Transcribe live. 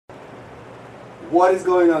What is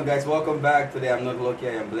going on, guys? Welcome back to the I'm Not Lucky,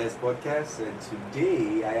 I Am Blessed podcast. And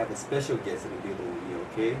today I have a special guest in the building with me,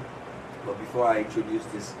 okay? But before I introduce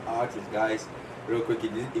this artist, guys, real quick,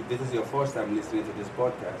 if this is your first time listening to this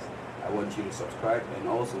podcast, I want you to subscribe and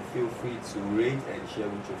also feel free to rate and share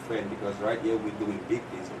with your friend because right here we're doing big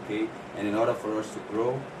things, okay? And in order for us to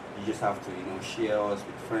grow, you just have to, share us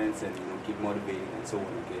with friends and, keep motivating and so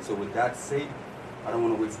on, okay? So with that said, I don't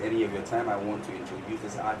want to waste any of your time. I want to introduce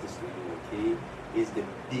this artist to you, okay? He's the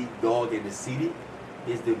big dog in the city.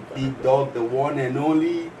 He's the big dog, the one and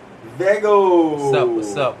only Vego.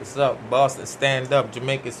 What's up? Boston, stand up,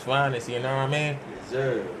 Jamaica's finest, you know what I mean? Yes,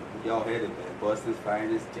 sir. Y'all heard it, man. Boston's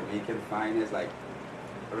finest, Jamaican finest, like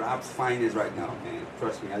rap's finest right now, man.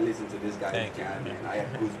 Trust me, I listen to this guy, man. I have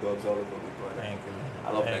goosebumps all over me, brother. Thank you, man.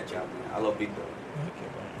 I love that job, man. I love big dog. Thank you,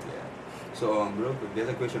 man. Yeah. So, real quick, there's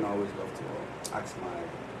a question I always love to ask my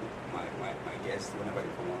guests whenever they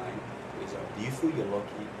come online. Is, do you feel you're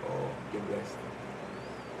lucky or you're blessed?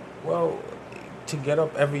 Well, to get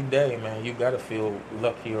up every day, man, you gotta feel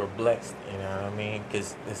lucky or blessed. You know what I mean?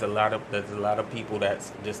 Because there's a lot of people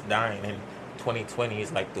that's just dying, and 2020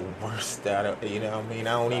 is like the worst out of, you know what I mean?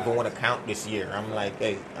 I don't even want to count this year. I'm like,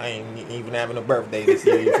 hey, I ain't even having a birthday this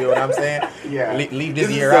year. You feel what I'm saying? Yeah. Leave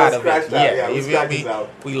this year out of it. Yeah, you feel me?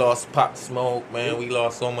 We We lost Pop Smoke, man. We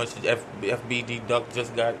lost so much. FBD Duck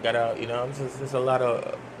just got out. You know, there's a lot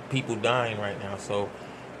of people dying right now. So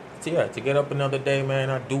yeah, to get up another day, man,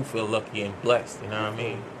 I do feel lucky and blessed. You know what I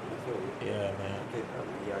mean? Yeah, man.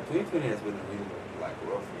 Yeah, 2020 has been a really like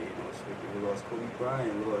rough year. We lost Kobe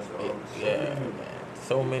Bryant. We lost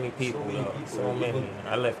So many people. So many.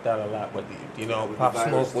 I left out a lot, but Pop the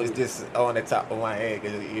Smoke was too. just on the top of my head.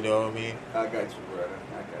 'Cause you know what I mean? I got you, brother.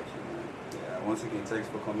 I got you, man. Yeah. Once again, thanks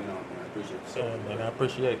for coming on, man. I appreciate it. Yeah, man. I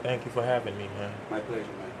appreciate it. Thank you for having me, man. My pleasure,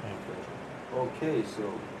 man. My pleasure. Okay, so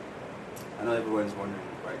I know everyone's wondering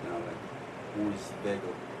right now, like, who is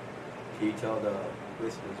Vego? Can you tell the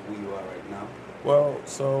listeners who you are right now? Well,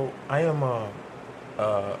 so I am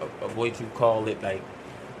what you call it, like,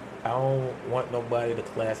 I don't want nobody to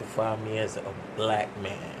classify me as a black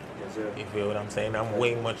man. Yes, sir. You feel what I'm saying? I'm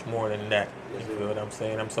way much more than that. Yes, You sir. feel what I'm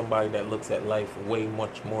saying? I'm somebody that looks at life way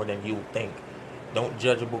much more than you think. Don't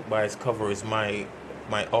judge a book by its cover is my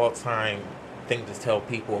all-time thing to tell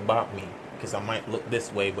people about me. Because I might look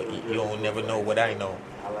this way, but you don't never know what I know.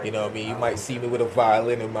 You know what I mean? You might see me with a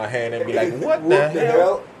violin in my hand and be like, what the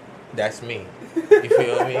hell? That's me. You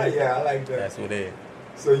feel me? Yeah, I like that. That's what it is.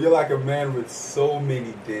 So you're like a man with so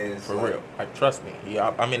many things. For real. Trust me.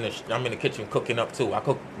 Yeah, I'm in the kitchen cooking up too. I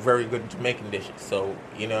cook very good Jamaican dishes. So,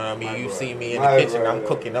 you know what I mean? You see me in the kitchen, I'm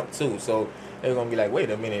cooking up too. So they're going to be like,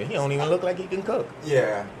 wait a minute, he don't even look like he can cook.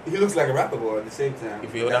 Yeah. He looks like a rapper boy at the same time. You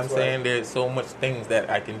feel what I'm saying? There's so much things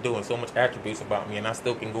that I can do and so much attributes about me, and I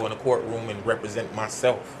still can go in a courtroom and represent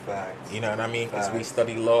myself. Facts. You know what I mean? Because we Facts.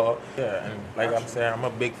 study law. Yeah, and like I'm saying, I'm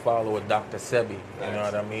a big follower of Dr. Sebi. You know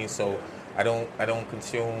what I mean? So I don't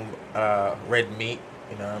consume red meat.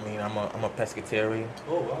 You know what I mean? I'm a pescatarian.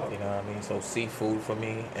 Oh, wow. You know what I mean? So seafood for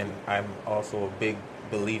me, and I'm also a big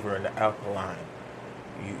believer in the alkaline.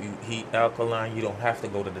 You heat alkaline, you don't have to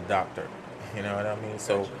go to the doctor. You know what I mean?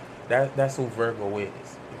 So that's who Virgo is.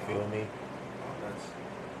 You feel me? Oh,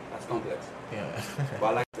 that's complex. Yeah.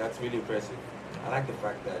 But that's really impressive. I like the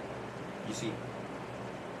fact that you see,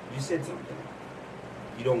 you said something.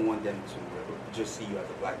 You don't want them to just see you as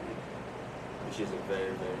a black man, which is a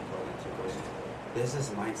very, very important thing. Because there's this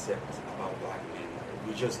mindset about black men.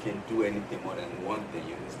 We just can't do anything more than one thing.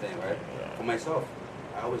 You understand, right? Yeah. For myself,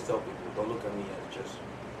 I always tell people, don't look at me as just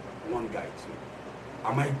one guy too.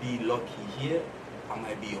 I might be lucky here, I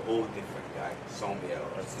might be a whole different guy somewhere else.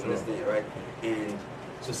 That's You true. understand, right? And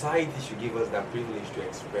society should give us that privilege to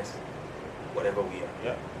express whatever we are.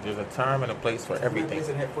 Yeah. There's a time and a place for everything.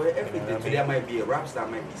 Listen, for everything. You know what I Today I mean? might be a rap star,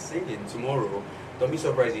 I might be singing. Tomorrow, don't be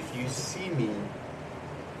surprised if you see me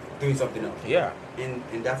doing something else. Yeah.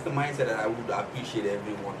 And that's the mindset that I would appreciate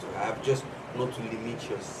everyone to have. Just not to limit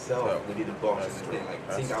yourself Yeah. within the box. That's Understand? true. Like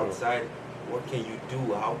That's think true. outside. What can you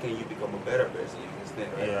do? How can you become a better person? You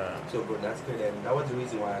understand, right? Yeah. So, bro, that's good. And that was the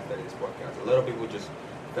reason why I started this podcast. A lot of people just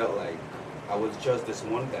felt like I was just this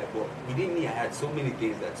one guy, but within me, I had so many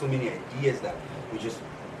things, so many ideas that we just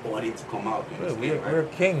wanted to come out. You Yeah, understand, right? we're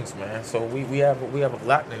kings, man. So we have a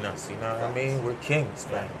lot in us, you know what I mean? We're kings,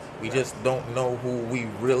 man. We just don't know who we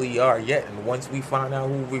really are yet, and once we find out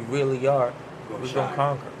who we really are, we're shine. gonna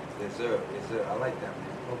conquer. Yes, sir. Yes, sir. I like that, man.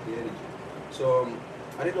 Love the energy. So,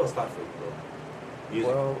 how did it all start for you, bro?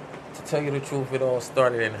 Music. Well, to tell you the truth, it all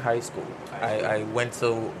started in high school. High school. I went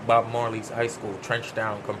to Bob Marley's high school,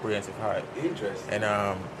 Trenchtown Comprehensive High. Interesting. And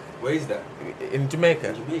Where is that? In Jamaica.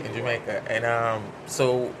 In Jamaica, In wow. Jamaica. And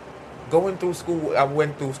so going through school, I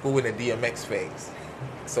went through school in the DMX phase.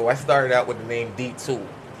 So I started out with the name D2.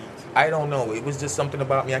 I don't know. It was just something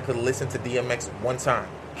about me. I could listen to DMX one time,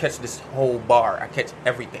 catch this whole bar. I catch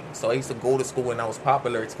everything. So I used to go to school and I was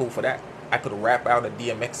popular at school for that. I could rap out a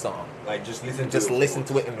DMX song. Like just listen to Just it. listen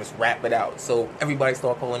to it and just rap it out. So everybody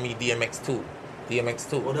started calling me DMX2.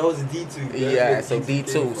 DMX2. Well, that was a D2. That's Yeah, where so D2 D2,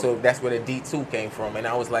 came so from. that's where the D2 came from, and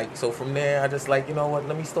I was like, so from there, I just like, you know what,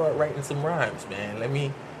 let me start writing some rhymes, man. Let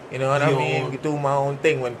me, you know what I Your mean, own- do my own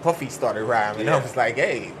thing. When Puffy started rhyming, I Yeah. was like,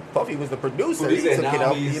 hey, Puffy was the producer, Producer, he took it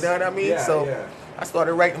now up, he's- you know what I mean? yeah, So yeah. I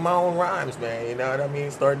started writing my own rhymes, man, you know what I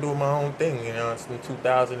mean? Started doing my own thing, you know, it's in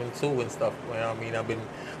 2002 and stuff, you know what I mean?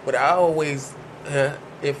 But I always,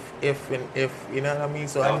 if, you know what I mean?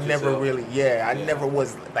 So Doubt I never yourself. really, I Yeah. never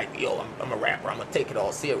was like, yo, I'm a rapper, I'm gonna take it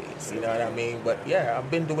all serious, you know what I mean? But yeah,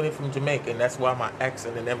 I've been doing it from Jamaica, and that's why my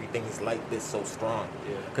accent and everything is like this, so strong.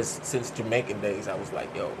 Yeah. Because since Jamaican days, I was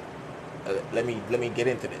like, yo, let me get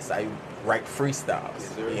into this. I write freestyles,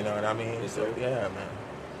 Yes, sir. you know what I mean? Yes, So sir. yeah, man.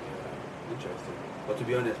 Yeah, interesting. But to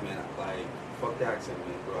be honest, man, like, fuck the accent,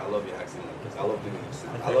 man, bro. I love your accent, like, 'cause I love the way you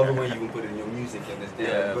sound. I love it when you even put it in your music, you understand?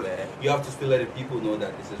 Yeah, But man. you have to still let the people know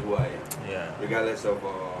that this is who I am. Yeah. Regardless of,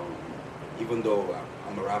 even though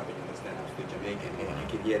I'm a rapper, you understand, I'm still Jamaican. Yeah. You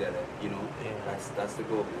can hear that, you know? Yeah. That's the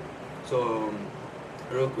goal, man. So,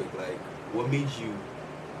 real quick, like, what made you,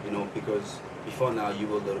 you know, because before now you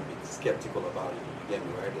were a little bit skeptical about it, you get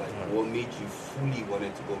me, right? Like, Yeah. what made you fully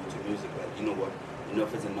wanted to go into music? Like, you know what,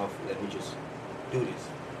 enough is enough, let me just do this.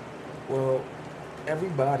 Well,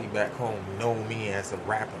 everybody back home know me as a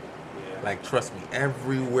rapper. Yeah. Like, trust me,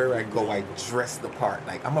 everywhere I go, I dress the part.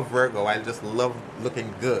 Like, I'm a Virgo. I just love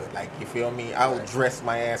looking good. Like, you feel me? I'll Right. dress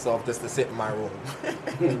my ass off just to sit in my room.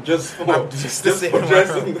 just for, I'm just to sit for in my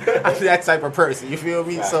dressing. room. I'm that type of person. You feel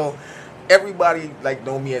me? Right. So, everybody, like,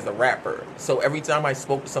 know me as a rapper. So, every time I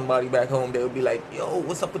spoke to somebody back home, they would be like, yo,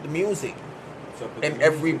 what's up with the music? What's up with And the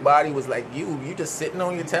music? everybody was like, you just sitting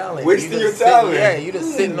on your talent. Wasting You just your sitting- talent. Yeah, you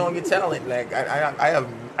just sitting on your talent. Like I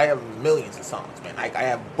have millions of songs, man. Like I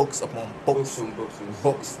have books upon books,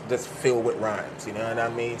 Books. that's filled with rhymes. You know what I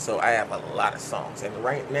mean? So I have a lot of songs. And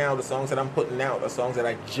right now, the songs that I'm putting out are songs that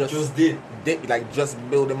I Just did. like just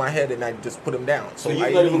build in my head, and I just put them down. So I you've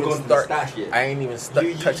ain't not even gone to the start. stash yet. I ain't even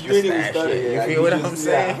touched you the ain't even stash started yet. yet. You feel what I'm Yeah, I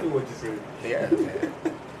saying? feel what you're saying. Yeah, man.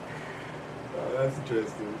 That's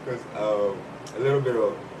interesting because a little bit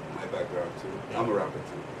of my background too. I'm a rapper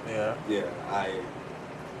too. Yeah. Yeah, I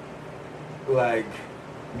like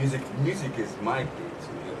music. Music is my thing, so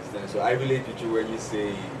you understand. So I relate with you when you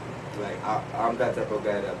say, like, I'm that type of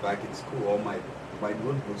guy that back in school, all my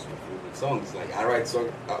notebooks were filled with songs. Like I write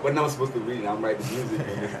songs when I'm supposed to read, I'm writing music.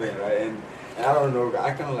 You understand, right? And I don't know.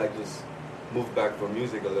 I kind of like just moved back from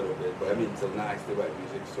music a little bit, but I mean, till now I still write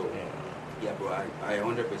music. So yeah, bro, I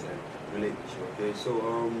 100% relate with you. Okay,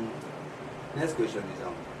 so next question is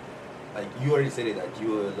like you already said it that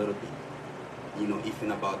you were a little bit, you know,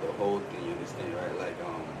 iffing about the whole thing. You understand, right? Like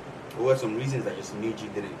what were some reasons that just made you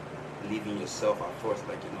didn't believe in yourself at first,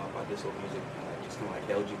 like, you know, about this whole music thing, like just kind of like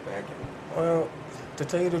held you back? And Well, to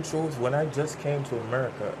tell you the truth, when I just came to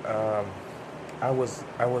America, I was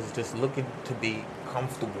just looking to be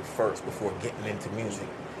comfortable first before getting into music.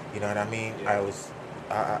 You know what I mean? Yeah.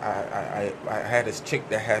 I had this chick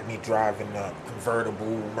that had me driving a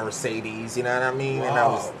convertible Mercedes. You know what I mean? And I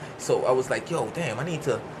Wow. was like, yo, damn, I need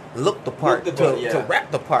to look the part, Look the part, to yeah.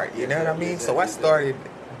 rap the part. You Yes, know what sir, I mean? yes, So sir, I yes, sir. started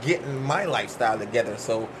getting my lifestyle together.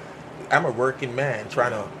 So I'm a working man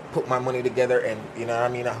trying to put my money together, and you know what I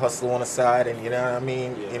mean, I hustle on the side, and you know what I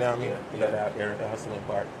mean, Yeah, you know what I mean, yeah, put yeah. that out there, the hustling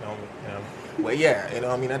part, you know what I mean? Well, yeah, you know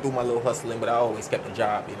what I mean, I do my little hustling, but I always kept a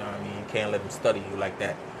job, you know what I mean, you can't let them study you like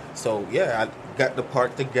that. So yeah, I got the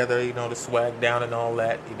part together, you know, the swag down and all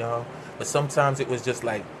that, you know, but sometimes it was just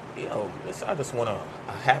like, you know, I just want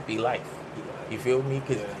a happy life. You feel me?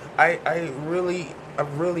 Because Yeah. I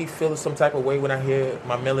really feel some type of way when I hear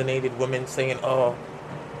my melanated women saying, "Oh,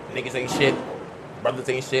 niggas ain't shit, brothers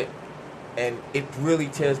ain't shit," and it really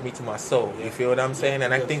tears me to my soul. Yeah. You feel what I'm saying? Yeah,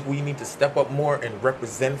 And I yes. think we need to step up more and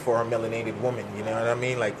represent for our melanated women. You know what I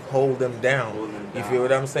mean? Like hold them down. Hold them You down. feel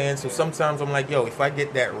what I'm saying? So Yeah. sometimes I'm like, yo, if I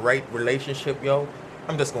get that right relationship, yo,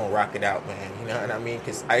 I'm just gonna rock it out, man. You know what I mean?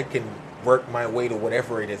 Because I can work my way to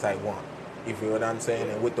whatever it is I want. You feel what I'm saying?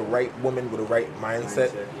 And with the right woman, with the right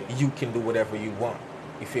mindset, Yeah. you can do whatever you want.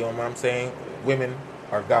 You feel what I'm saying? Women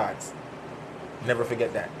are gods. Never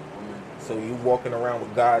forget that. So you walking around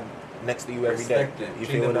with God next to you every day. Respect them. You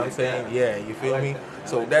Treat feel them what I'm like saying? that. Yeah, you feel I like me? that. I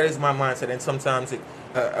So like that that. is my mindset, and sometimes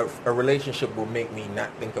a relationship will make me not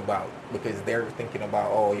think about, because they're thinking about,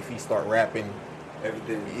 oh, if he start rapping,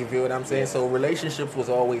 Everything. You feel what I'm saying? Yeah. So relationships was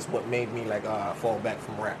always what made me like fall back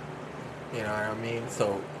from rap. You know what I mean?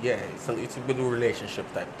 So yeah, so it's a bit of a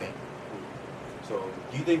relationship type thing. So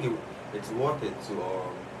do you think it's worth it to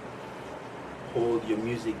hold your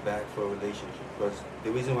music back for a relationship? Because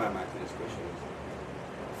the reason why I'm asking this question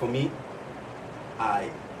is, for me, I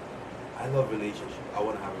love relationship. I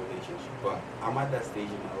want to have a relationship, but I'm at that stage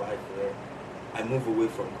in my life where I move away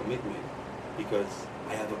from commitment because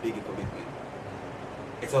I have a bigger commitment.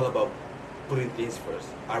 It's all about putting things first.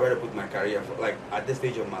 I'd rather put my career for, like at this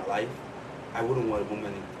stage of my life, I wouldn't want a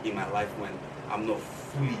woman in my life when I'm not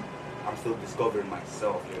fully, I'm still discovering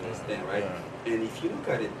myself, you understand, right? Yeah. And if you look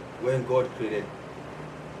at it, when God created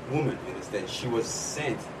woman, you understand, she was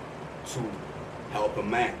sent to help a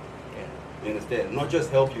man. Yeah. You understand? Not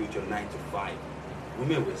just help you with your 9 to 5.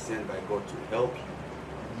 Women were sent by God to help you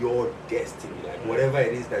your destiny, like whatever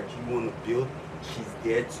it is that you want to build, she's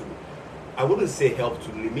there to, I wouldn't say help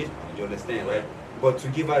to limit her, you understand, right? But to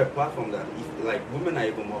give her a platform that, if, like, women are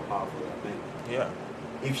even more powerful than men. Yeah.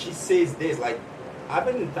 If she says this, like, I've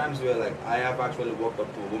been in times where, like, I have actually walked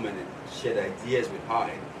up to a woman and shared ideas with her,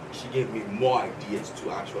 and she gave me more ideas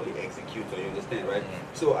to actually execute, you understand, right?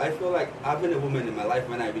 Mm-hmm. So I feel like having a woman in my life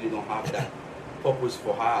when I really don't have that purpose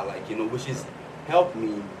for her, like, you know, which is help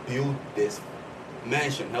me build this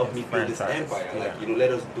mansion, help me build this empire, like, you know,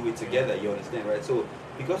 let us do it together, you understand, right? So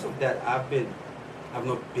because of that, I've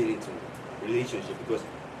not been into relationship because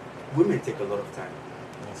women take a lot of time,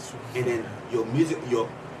 and then your music, your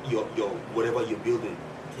whatever you're building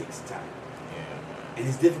takes time, and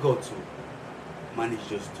it's difficult to manage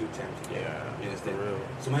those two times together. Yeah, You understand? for real.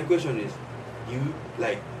 So my question is, you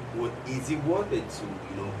like, what is it worth it to,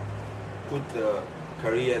 you know, put the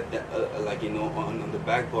career that, like, you know, on the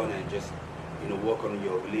back burner and just, you know, work on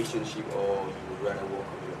your relationship, or you would rather work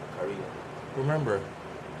on your career? Remember,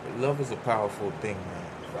 love is a powerful thing, man.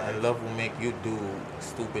 Right. And love will make you do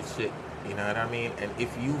stupid shit. You know what I mean? And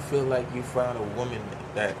if you feel like you found a woman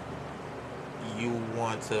that you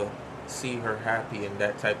want to see her happy in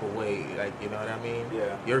that type of way, like, you know what I mean?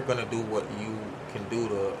 Yeah. You're gonna do what you can do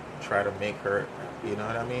to try to make her, you know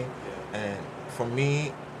what I mean? Yeah. And for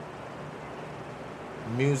me,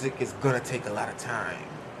 music is gonna take a lot of time.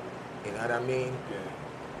 You know what I mean? Yeah.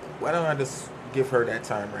 Why don't I just give her that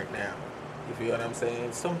time right now? You feel what I'm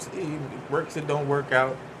saying? Some it works, it don't work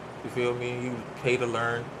out. You feel me? You pay to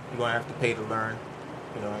learn. You're gonna have to pay to learn.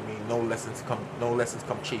 You know what I mean? No lessons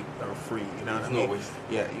come cheap or free. You know what I mean? No waste.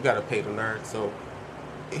 Yeah, you gotta pay to learn. So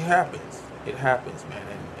it happens. It happens, man.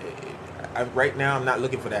 And right now, I'm not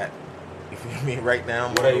looking for that. You feel me? Right now,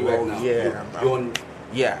 I'm What on are the you right road. now? Yeah, You're on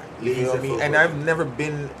yeah. You feel laser me? focus. And I've never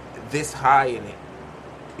been this high in it.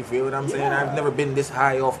 You feel what I'm saying? Yeah. I've never been this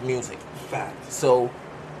high off music. fact. So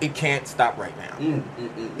it can't stop right now.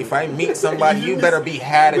 If I mm. meet somebody, you better be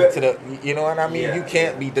added to the, you know what I mean? Yeah, You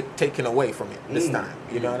can't yeah. be taken away from it this time.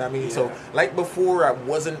 You know what I mean? So Yeah. like before, I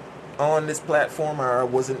wasn't on this platform, or I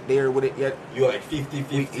wasn't there with it yet. You're like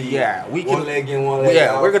 50-50. We one can, leg in, one leg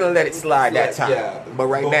yeah, out. we're gonna let it slide that time. Yeah. But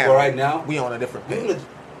right now, we on a different you're page.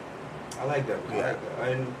 I like that. I Yeah. like that.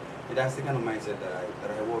 And that's the kind of mindset that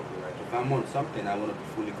I work with. Like, if I'm on something, I want to be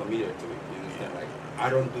fully committed to it. You understand? Like, I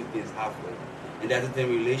don't do things halfway. And that's the thing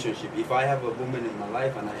with relationship. If I have a woman in my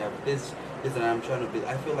life and I have this and I'm trying to build,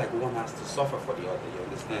 I feel like one has to suffer for the other. You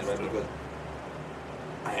understand, right? Because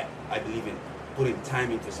I believe in putting time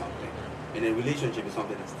into something. And a relationship is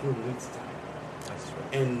something that still needs time. That's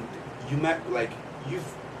right. And you might, like, you've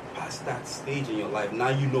passed that stage in your life. Now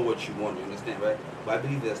you know what you want, you understand, right? But I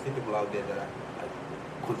believe there's still people out there that are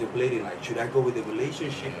contemplating, like, should I go with a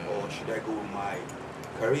relationship or should I go with my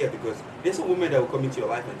career? Because there's a woman that will come into your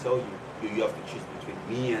life and tell you you have to choose between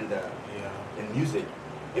me and music.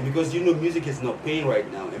 And because you know music is not paying right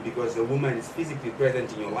now, and because a woman is physically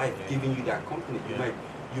present in your life, giving you that company,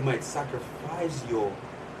 you might sacrifice your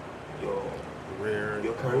career.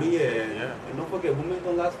 And don't forget, women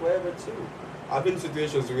don't last forever too. I've been in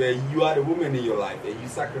situations where you are the woman in your life and you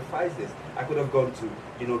sacrifice this. I could have gone to,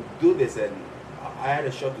 you know, do this, and I had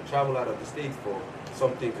a shot to travel out of the States for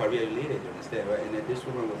something career related, you understand, right? And then this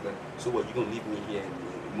woman was like, so what, you gonna leave me here and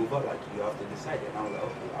move out? Like, you have to decide. And I was like,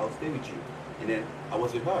 okay, I'll stay with you. And then I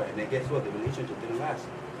was with her, and then guess what? The relationship didn't last.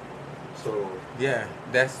 So yeah,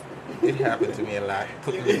 it happened to me a lot.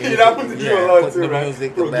 it happened to you a lot too, right?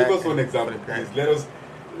 Music Bro, back give us one example, please.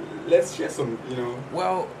 Let's share some, you know.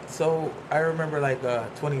 Well, so I remember like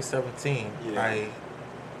 2017.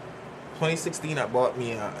 2016, I bought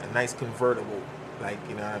me a nice convertible. Like,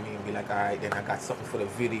 you know what I mean? Be like, all right, then I got something for the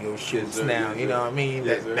video shoots now. You know what I mean?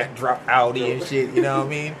 That drop Audi and shit. You know what I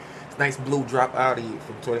mean? nice blue drop Audi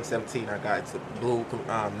from 2017. I got it's a blue,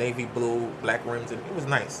 navy blue, black rims, and it was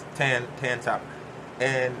nice, tan top.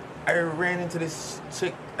 And I ran into this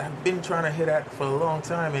chick I've been trying to hit at for a long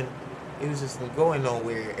time, and it was just going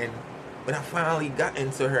nowhere. And when I finally got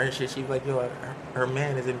into her and shit, she was like, "Yo, her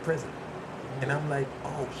man is in prison," and I'm like,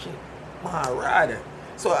 "Oh shit, my rider."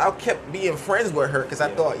 So I kept being friends with her because I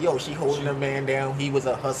thought, yo, she holding her man down. He was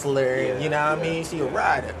a hustler, and you know what I mean? She a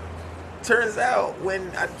rider. Turns out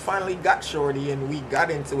when I finally got Shorty and we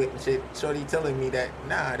got into it and shit, Shorty telling me that,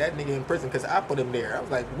 nah, that nigga in prison because I put him there. I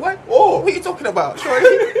was like, what? Oh, what are you talking about, Shorty?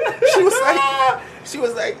 she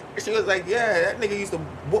was like, yeah, that nigga used to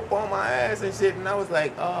whoop on my ass and shit. And I was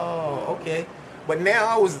like, oh, okay. But now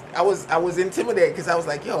I was intimidated because I was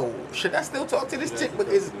like, yo, should I still talk to this chick?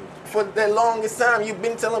 Because for the longest time you've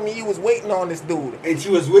been telling me you was waiting on this dude, and she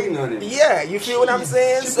was waiting on it. Yeah, you feel what I'm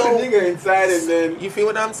saying? She put a nigga inside, and then you feel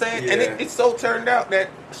what I'm saying? Yeah. And it so turned out that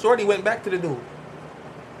Shorty went back to the dude.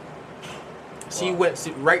 She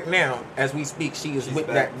right now as we speak. She's with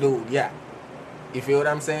back. That dude. Yeah. You feel what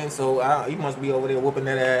I'm saying? So he must be over there whooping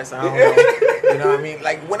that ass. I don't know. You know what I mean?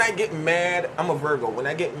 Like when I get mad, I'm a Virgo. When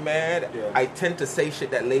I get mad, I tend to say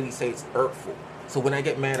shit that ladies say is hurtful. So when I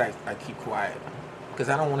get mad, I keep quiet because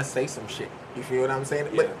I don't want to say some shit. You feel what I'm saying?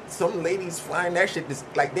 Yeah. But some ladies find that shit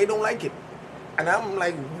like they don't like it, and I'm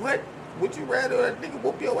like, what? Would you rather a nigga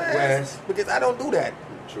whoop your ass? Yes. Because I don't do that.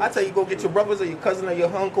 True. I tell you, go get your brothers or your cousin or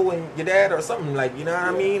your uncle and your dad or something like, you know what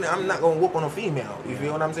I mean? I'm not gonna whoop on a female. You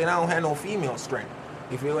feel what I'm saying? I don't have no female strength.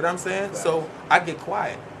 You feel what I'm saying? Right. So I get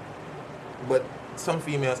quiet. But some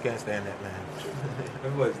females can't stand that, man.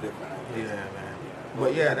 Everybody's different. Yeah, man. Yeah.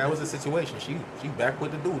 But yeah, that was the situation. She back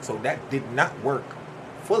with the dude, so that did not work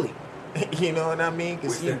fully. You know what I mean?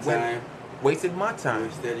 Because wasted my time.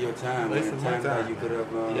 Wasted your time. Wasted my time that you could have.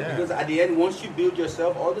 Because at the end, once you build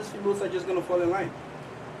yourself, all those females are just gonna fall in line.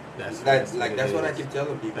 That's what I keep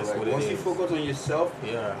telling people. Like once you focus on yourself,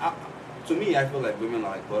 to me, I feel like women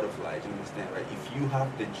are like butterflies. You understand, right? If you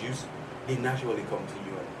have the juice, they naturally come to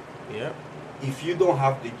you. Yeah. If you don't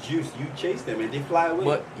have the juice, you chase them and they fly away.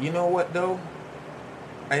 But you know what though?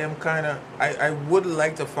 I would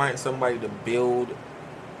like to find somebody to build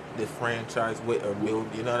the franchise with or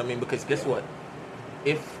build, you know what I mean? Because guess what?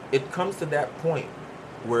 If it comes to that point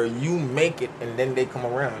where you make it and then they come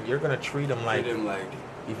around, you're gonna treat them like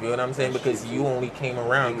you feel what I'm saying? Because you only came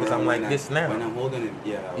around because I'm like this now. When I'm holding it,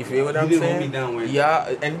 you feel what I'm saying? Hold me down when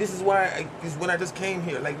and this is why when I just came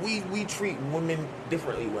here, like we treat women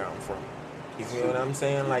differently where I'm from. You feel what I'm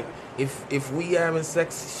saying? Like if we having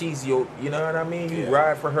sex, she's your, you know what I mean? You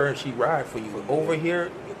ride for her and she ride for you. Over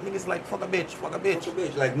here, niggas like fuck a bitch.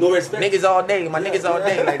 Like no respect. Niggas all day, niggas all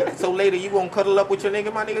day. Like so later you gonna cuddle up with your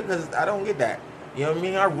nigga, my nigga? Because I don't get that. You know what I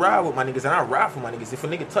mean? I ride with my niggas and I ride for my niggas. If a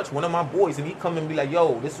nigga touch one of my boys and he come and be like,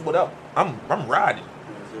 yo, this is what up, I'm riding.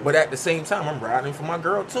 But at the same time, I'm riding for my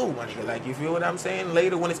girl too, my nigga. Like, you feel what I'm saying?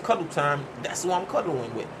 Later when it's cuddle time, that's who I'm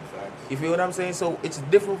cuddling with. You feel what I'm saying? So it's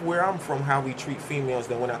different where I'm from, how we treat females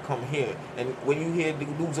than when I come here. And when you hear the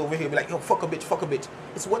dudes over here be like, yo, fuck a bitch.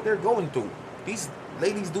 It's what they're going through. These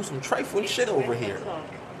ladies do some trifling shit over here.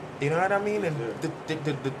 You know what I mean? And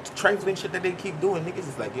the trifling shit that they keep doing, niggas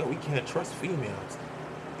is like, yo, we can't trust females.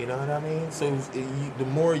 You know what I mean? So the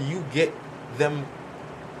more you get them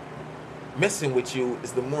messing with you,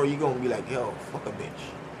 is the more you gonna be like, yo, fuck a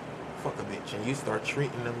bitch. And you start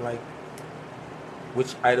treating them like,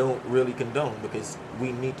 which I don't really condone, because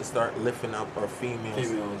we need to start lifting up our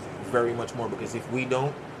females very much more. Because if we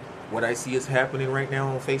don't, what I see is happening right now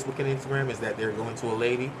on Facebook and Instagram is that they're going to a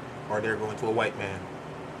lady or they're going to a white man.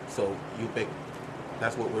 So you pick.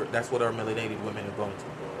 That's what our melanated women are going to.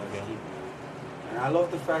 And I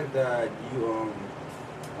love the fact that you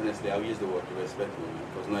honestly, I'll use the word to respect women,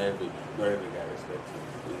 because not every guy respects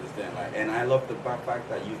you. You understand? Like, and I love the fact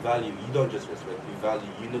that you don't just respect,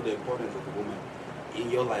 you know the importance of the woman in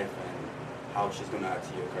your life and how she's gonna add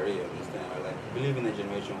to your career. You understand? Like, we live in a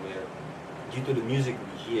generation where, due to the music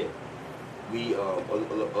we hear, a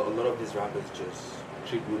lot of these rappers just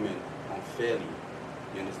treat women unfairly.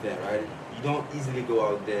 You understand, right? You don't easily go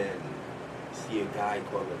out there and see a guy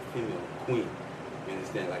called a female queen. You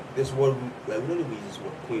understand? Like, this word, like, we don't even use this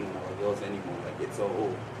word queen on our girls anymore. Like, it's all,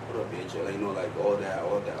 oh, what up, bitch? Like, you know, like, all that.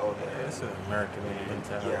 Yeah, it's an American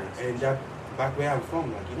mentality. Yeah, and that, back where I'm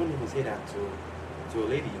from, like, you don't even say that to a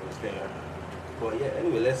lady, you understand? Yeah. But yeah,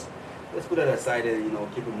 anyway, let's put that aside and, you know,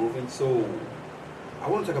 keep it moving. So, I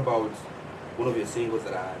want to talk about one of your singles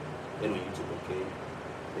that I did on YouTube, okay?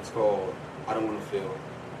 It's called I Don't Want to Feel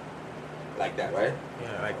Like That, right?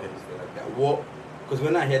 Yeah, I like that. Feel like that. What? Because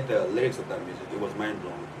when I heard the lyrics of that music, it was mind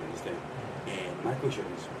blowing. You understand? And my question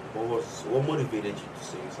is, what motivated you to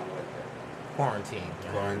sing a song like that? Quarantine,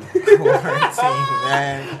 man. Quarantine. Quarantine,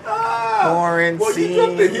 man. Well, you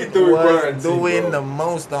dropped the hit Quarantine during was quarantine, doing bro. the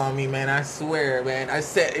most on me, man. I swear, man. I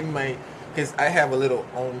sat in my, because I have a little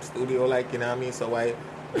home studio, like, you know what I mean? So I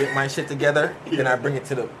get my shit together, then I bring it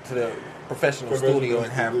to the professional studio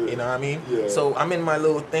and have, you know what I mean? Yeah. So I'm in my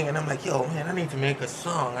little thing and I'm like, yo, man, I need to make a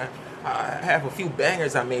song. I have a few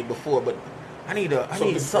bangers I made before, but I need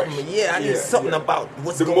Something something. fresh. Yeah, I need Yeah, something yeah. about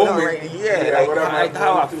what's The going on moment. right. Yeah, Yeah, like, whatever like I'm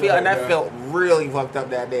how I going through feel, and right I now. felt really fucked up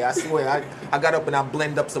that day. I swear, I got up and I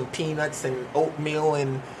blend up some peanuts and oatmeal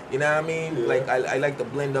and you know what I mean. Yeah. Like I like to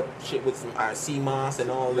blend up shit with some sea moss and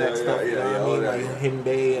all Yeah, that yeah, stuff. You yeah, know yeah, what I all mean? that, My yeah.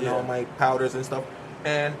 himbe and Yeah. all my powders and stuff.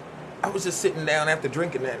 And I was just sitting down after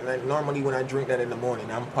drinking that. And normally when I drink that in the morning,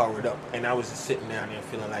 I'm powered up. And I was just sitting down there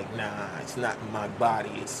feeling like, nah, it's not my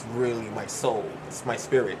body. It's really my soul. It's my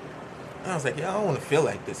spirit. And I was like, yeah, I don't want to feel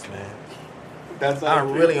like this, man. That's I how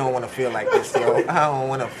it really feels. don't want to feel like this, yo. I don't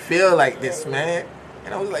want to feel like this, man.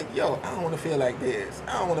 And I was like, yo, I don't want to feel like this.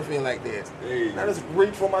 I don't want to feel like this. Hey. And I just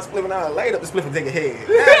reached for my spliff and I light up the spliff and take a head.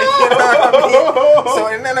 You know what I mean? So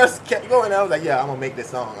and then I just kept going. I was like, yeah, I'm gonna make this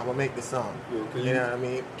song. I'm gonna make this song. Yo, can You know what I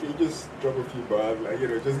mean? Can you just drop a few bars, like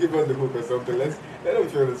just give us the hook or something? Let them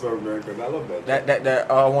feel the song, man, because I love that.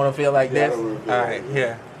 That I want to feel like Yeah, I this. don't wanna feel All like right, this.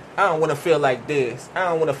 here. I don't want to feel like this. I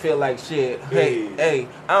don't want to feel like shit. Hey, hey,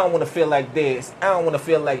 I don't want to feel like this. I don't want to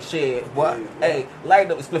feel like shit. What? Hey, Hey,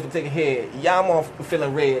 light up the split and take a head. Y'all on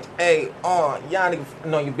feeling red. Hey, y'all nigga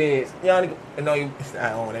know your beds. Y'all nigga know you. I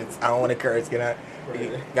don't want to curse. Can I?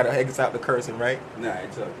 You gotta exit out the cursing, right? Nah,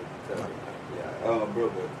 it's all good. It's all good. Yeah. Bro,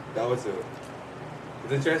 but that was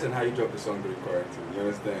it's interesting how you dropped the song during quarantine. You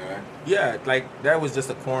understand, right? Yeah, like that was just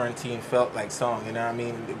a quarantine felt like song, you know what I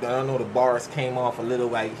mean? I don't know, the bars came off a little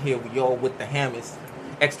like here we all with the hammers,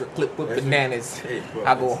 extra clip with Extra- bananas. Hey, bro,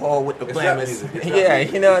 I go hard with the it's rap blammers. music, it's rap Yeah,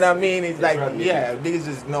 music. you know what I mean? It's It's like rap music. yeah, niggas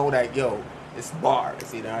just know that yo, it's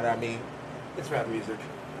bars, you know what I mean? It's rap music.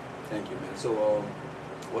 Thank you, man. So,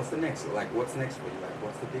 what's the next? Like, what's next for you? Like,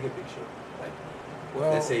 what's the bigger picture? Like,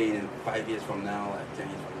 Well, let's say in 5 years from now, like 10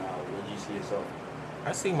 years from now, where do you see yourself?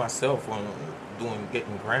 I see myself on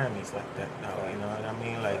getting Grammys like that now, you know what I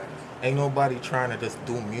mean? Like ain't nobody trying to just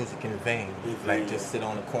do music in vain. Like just sit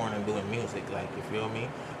on the corner doing music, like you feel me?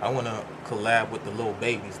 I wanna collab with the little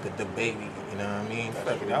babies, the baby, you know what I mean? That's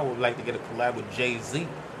Fuck it, true. I would like to get a collab with Jay-Z. You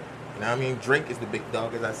know what I mean? Drake is the big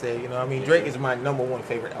dog, as I said, you know what I mean? Drake is my number one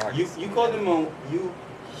favorite artist. You called him on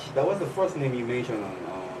that was the first name you mentioned on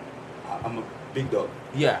I'm a big dog.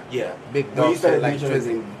 Yeah. Yeah. Big When dog you started shit like mentioning his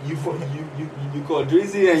Drizzy. name, you called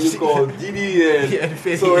Drizzy and you called Diddy and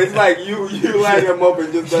Yeah, so it's like you line them up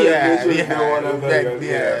and just started mentioning one after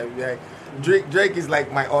the other. Yeah. Drake is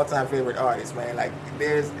like my all-time favorite artist, man. Like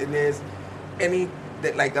there's any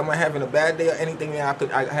that like I'm having a bad day or anything,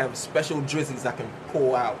 I have special drizzlies I can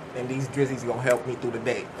pull out, and these drizzlies gonna help me through the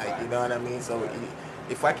day. Like you know what I mean? So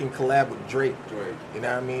if I can collab with Drake, you know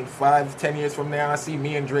what I mean? 5-10 years from now, I see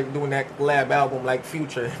me and Drake doing that collab album like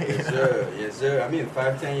Future. Yes, sir. Yes, sir. I mean,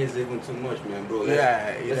 5-10 years is even too much, man, bro. You know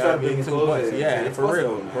what I mean? Too much. Yeah, it's for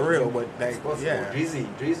possible, real, man. for real. But It's like, possible. yeah,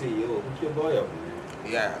 Drizzy, yo, hook your boy up,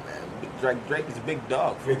 man. yeah, man. Drake is a big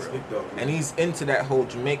dog, for Drake's real. big dog, man. And he's into that whole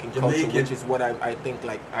Jamaican culture, Jamaican. which is what I think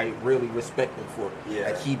like I really respect him for. Yeah.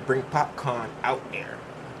 Like he bring Popcorn out there.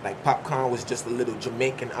 Like Popcorn was just a little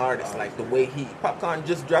Jamaican artist. Like the way Popcorn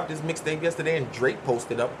just dropped his mixtape yesterday, and Drake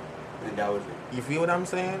posted up. And that was it. You feel what I'm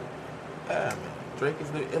saying? Yeah, man. Drake is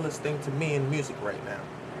the illest thing to me in music right now.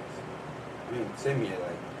 I mean, same here,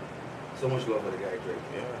 like, so much love for the guy, Drake.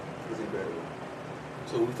 Yeah. He's incredible.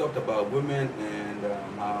 So we talked about women and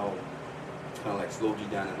how kind of like slowed you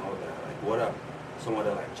down and all that. Like, what are some of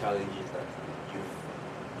the like challenges that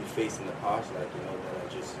you faced in the past, like that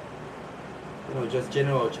are just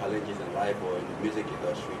general challenges in life or in the music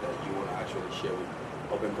industry that you want to actually share with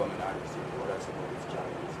up and coming artists? What are some of these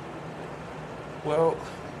challenges? Well,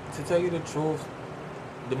 to tell you the truth,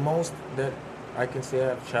 the most that I can say I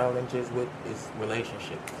have challenges with is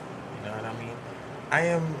relationships. You know what I mean? I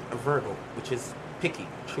am a Virgo, which is picky,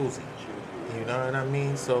 choosy. You know what I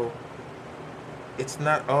mean? So it's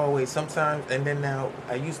not always sometimes, and then now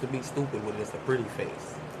I used to be stupid with it. It's a pretty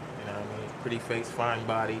face. You know what I mean? Pretty face, fine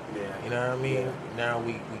body. Yeah. You know what I mean? Yeah. Now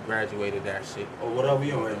we graduated that shit. Oh, what are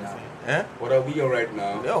we on right now? Huh? What are we on right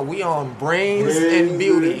now? Yo, we on brains and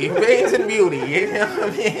beauty. Brains and beauty. You know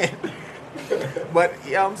what I mean? But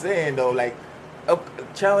yeah, I'm saying though, like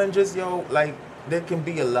challenges, yo, like there can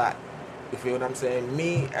be a lot. You feel what I'm saying?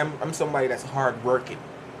 Me, I'm somebody that's hard working,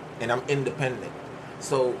 and I'm independent.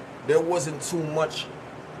 So there wasn't too much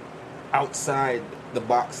outside the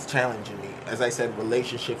box challenging me. As I said,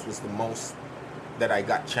 relationships was the most that I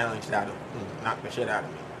got challenged out of, knocked the shit out of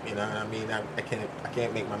me. You know what I mean? I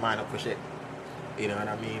can't make my mind up for shit. You know what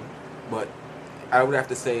I mean? But I would have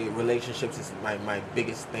to say relationships is my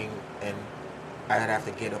biggest thing, and I'd have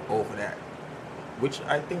to get up over that. Which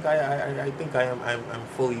I think I'm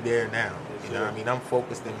fully there now. You know what I mean? I'm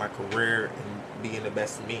focused in my career and being the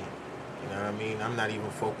best me. You know what I mean? I'm not even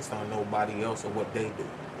focused on nobody else or what they do.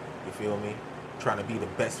 You feel me? Trying to be the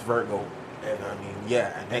best Virgo. You know what I mean?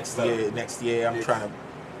 Yeah. And next year I'm trying to.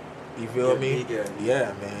 You feel me?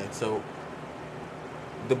 Yeah, man. So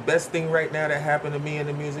the best thing right now that happened to me in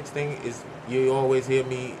the music thing is you always hear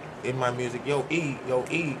me in my music, yo E, yo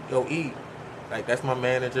E, yo E. Like that's my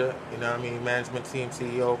manager, you know what I mean, management team,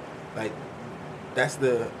 CEO. Like that's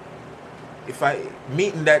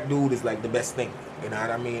meeting that dude is like the best thing, you know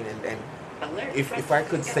what I mean? And if I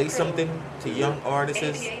could say something to young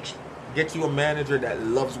artists, get you a manager that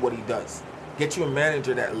loves what he does. Get you a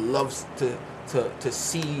manager that loves to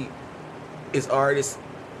see his artists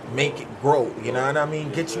make it grow, you know what I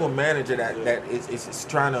mean? Get you a manager that is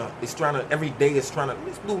trying to every day is trying to.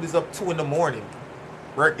 This dude is up 2 a.m.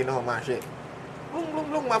 working on my shit. Boom,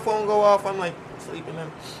 boom, boom, my phone go off. I'm like sleeping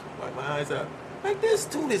and wipe my eyes out. Like this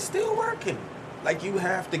dude is still working. Like you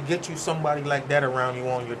have to get you somebody like that around you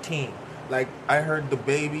on your team. Like I heard the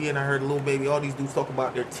baby and I heard Lil Baby. All these dudes talk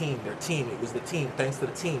about their team. It was the team. Thanks to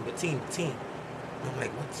the team. And I'm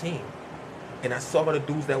like, what team? And I saw the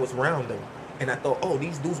dudes that was around them. And I thought, oh,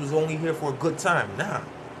 these dudes was only here for a good time. Nah.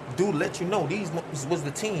 Dude let you know these was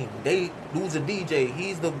the team. Dude's a DJ.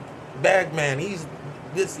 He's the bag man. He's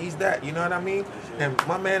this, he's that. You know what I mean? Sure. And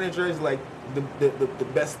my manager is like the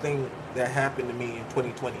best thing that happened to me in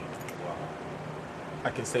 2020. Wow.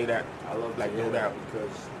 I can say that. I love like no doubt.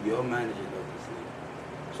 Because your manager doesn't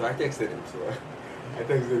sleep. So I texted him. I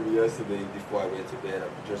texted him yesterday before I went to bed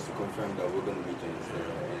just to confirm that we're going to meet you instead.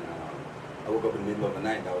 And I woke up in the middle of the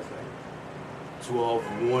night. I was like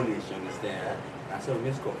 12:01ish, you understand? I saw a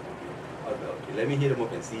missed call from him. I was like, okay, let me hit him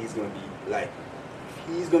up and see he's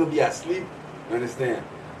gonna be asleep, you understand?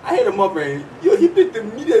 I hit him up and he picked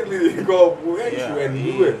immediately and go and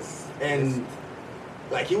knew it. And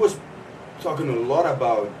like he was talking a lot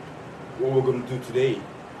about what we're gonna do today.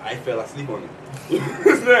 I fell asleep on him. You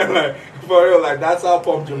understand? Like for real, like that's how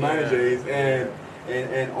pumped your manager is.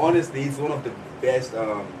 And honestly, it's one of the best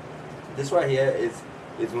this right here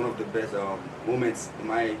is one of the best moments in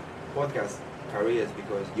my podcast careers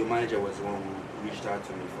because your manager was the one who reached out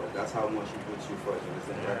to me first. That's how much he puts you first. You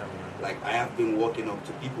understand? Yeah, like I have been walking up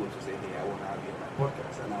to people to say, hey, I want to have you on my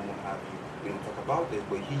podcast and I want to have you, talk about this.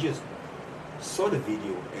 But he just saw the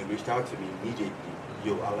video and reached out to me immediately.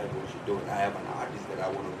 Yo, I like what you're doing. I have an artist that I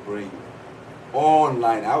want to bring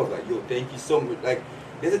online. I was like, yo, thank you so much. Like,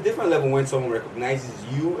 there's a different level when someone recognizes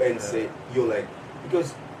you and say, yo, like,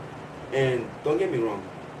 because. And don't get me wrong,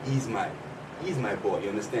 he's my boy, you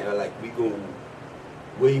understand? Like we go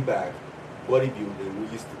way back, bodybuilding,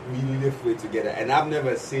 we live with together, and I've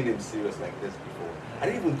never seen him serious like this before. I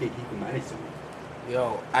didn't even think he could manage to me.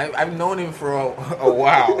 Yo, I've known him for a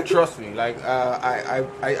while. Trust me. Like I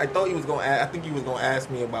thought he was gonna. I think he was gonna ask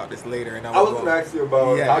me about this later, and I was gonna ask you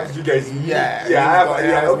about how did you guys meet?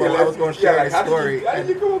 I was gonna share the story. How did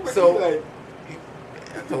you come up with like?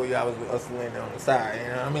 I told you I was hustling on the side, you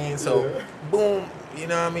know what I mean? So, boom, you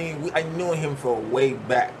know what I mean? I knew him for way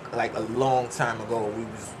back, like a long time ago. We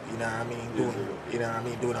was, you know what I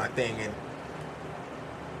mean, doing our thing. And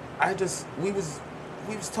we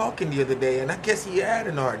was talking the other day, and I guess he had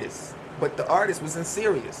an artist, but the artist wasn't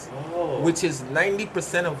serious, which is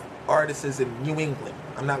 90% of artists is in New England.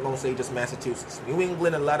 I'm not going to say just Massachusetts. New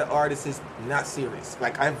England, a lot of artists is not serious.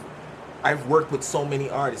 Like, I've worked with so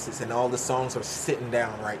many artists, and all the songs are sitting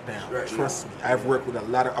down right now. Trust me. I've worked with a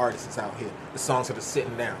lot of artists out here. The songs are just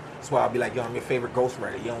sitting down. That's why I'll be like, yo, I'm your favorite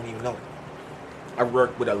ghostwriter. You don't even know it. I've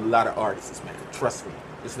worked with a lot of artists, man. Trust me.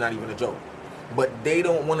 It's not even a joke. But they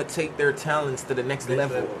don't want to take their talents to the next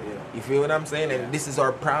level. You feel what I'm saying? Yeah. And this is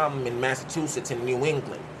our problem in Massachusetts and New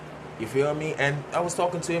England. You feel me? And I was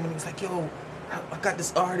talking to him, and he was like, yo, I got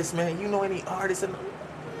this artist, man. You know any artists? And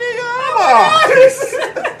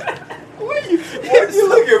What are you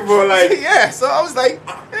looking for? Like, so I was like,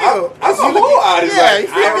 yo, I'm a whole artist. Yeah, like,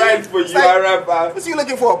 I write for you. Like, I rap. Was you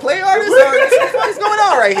looking for a play artist? What's going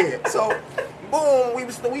on right here? So, boom, we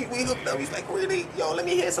hooked up. He's like, really? Yo, let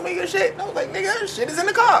me hear some of your shit. And I was like, nigga, shit is in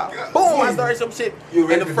the car. Boom, I started some shit.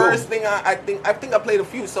 And the first thing I think I played a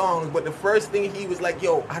few songs, but the first thing he was like,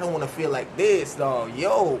 yo, I don't want to feel like this, dog.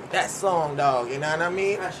 Yo, that song, dog. You know what I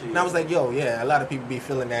mean? And I was like, yo, yeah, a lot of people be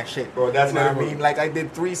feeling that shit. Bro, that's you know what I mean? Like, I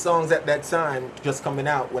did 3 songs at that time, just coming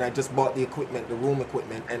out when I just bought the equipment, the room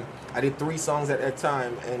equipment, and I did 3 songs at that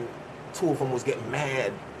time, and 2 of them was getting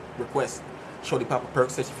mad requests. Shorty Papa Perk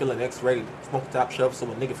said she feeling X-rated, smoke the top shelf, so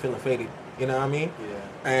a nigga feeling faded. You know what I mean?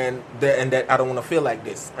 Yeah. And that I don't want to feel like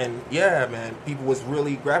this. And yeah, man, people was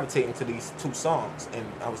really gravitating to these 2 songs, and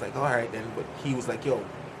I was like, all right then. But he was like, yo,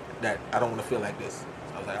 that I don't want to feel like this.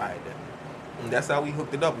 So I was like, all right then. And that's how we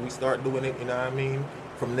hooked it up. We started doing it. You know what I mean?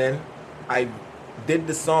 From then, I did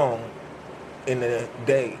the song in the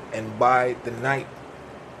day, and by the night,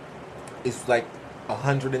 it's like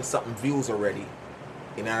 100 and something views already.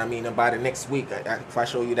 You know what I mean? And by the next week, if I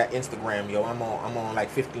show you that Instagram, yo, I'm on like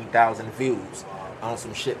 15,000 views on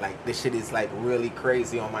some shit. Like, this shit is like really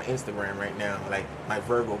crazy on my Instagram right now. Like my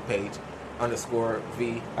Virgo page, _VIRGO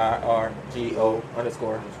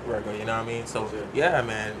 _Virgo. You know what I mean? So yeah,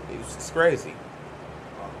 man, it's crazy.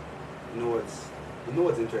 You know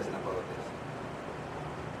what's interesting about this?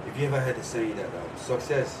 If you ever heard the saying that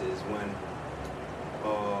success is when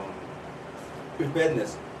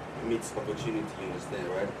preparedness meets opportunity, you understand,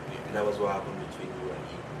 right? Yeah. And that was what happened between you and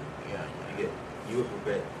he. Yeah. You were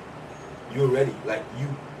prepared. You were ready. Like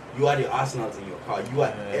you had your arsenals in your car. You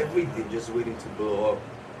had everything just waiting to blow up.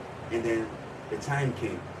 And then the time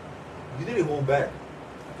came. You didn't hold back.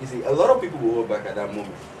 You see, a lot of people will hold back at that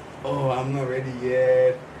moment. Oh, I'm not ready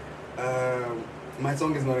yet. My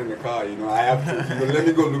song is not in the car, you know. I have to let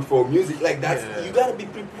me go look for music. Like that's you gotta be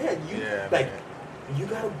prepared. You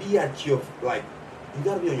gotta be at your you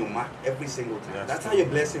gotta be on your mark every single time. That's how your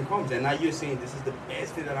blessing comes. And now you're saying this is the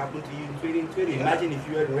best thing that happened to you in 2020. Imagine if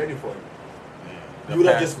you weren't ready for it. You would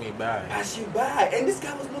have just passed you by. And this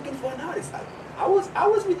guy was looking for an artist. I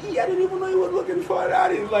was with E. I didn't even know he was looking for an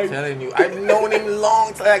artist. Like, telling you, I've known him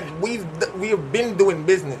long time. Like we've been doing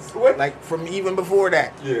business. Like from even before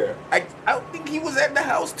that. Yeah. I don't think he was at the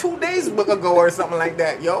house 2 days ago or something like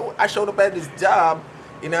that. Yo, I showed up at his job.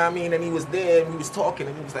 You know what I mean? And he was there and we was talking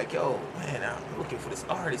and he was like, yo, man, I'm looking for this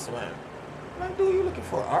artist, man. I'm like, dude, you looking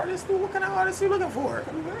for an artist? Dude, what kind of artist you looking for?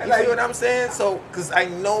 You see what I'm saying? So, because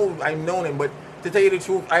I've known him, but to tell you the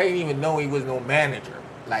truth, I didn't even know he was no manager.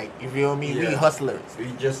 Like, you feel me? Yeah. We hustlers.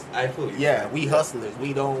 I feel you. Yeah, we hustlers.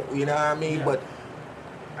 We don't, you know what I mean? Yeah. But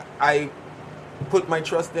I put my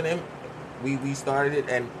trust in him. We started it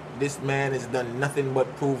and this man has done nothing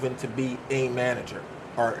but proven to be a manager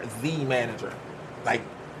or the manager. Like,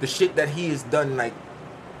 the shit that he has done, like,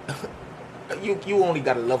 you only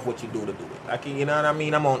gotta love what you do to do it. Like, you know what I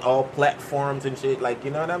mean? I'm on all platforms and shit, like,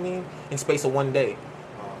 you know what I mean? In space of 1 day.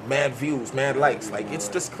 Mad views, mad likes. Like, it's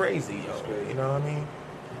just crazy, yo. You know what I mean?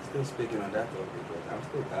 Still speaking on that topic, because I'm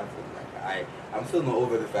still baffled. Like, I'm still not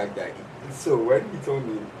over the fact that so when he told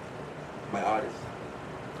me my artist,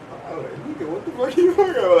 I was like, nigga, what the fuck are you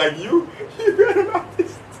talking about? Like, you got an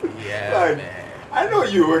artist. Yeah, like, man. I know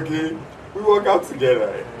you working. We work out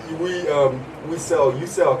together. We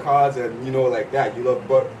sell cars and you know like that. You love,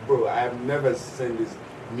 but bro, I have never seen this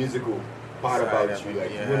musical part about you.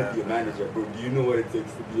 Like, you want to be a manager, bro. Do you know what it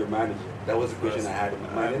takes to be a manager? That was the question I had in my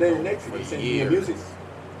mind. And then the next thing, he sent me the music.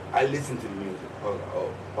 I listened to the music. I was like,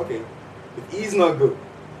 oh, okay. If he's not good,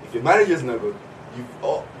 if your manager's not good,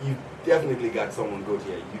 you definitely got someone good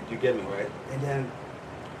here. You get me, right? And then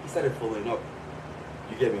he started following up.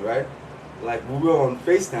 You get me, right? Like, we were on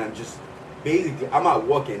FaceTime, just basically, I'm at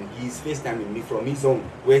work and he's FaceTiming me from his home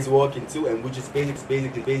where he's working too, and we just basically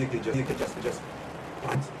just.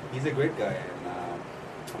 He's a great guy, and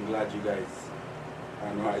I'm glad you guys. I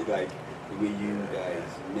don't know how like the way you guys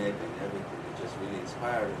met and everything. It's just really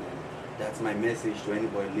inspiring, and that's my message to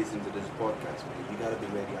anybody listening to this podcast. Man, you gotta be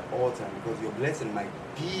ready at all times because your blessing might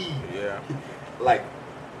be like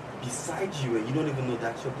beside you, and you don't even know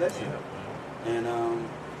that's your blessing. And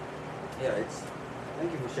it's.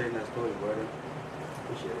 Thank you for sharing that story, brother.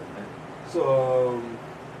 Appreciate it, man. So,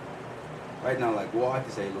 right now, like, what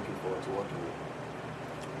artists are you looking forward to working with?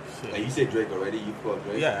 Shit. Like, you said Drake already. You've got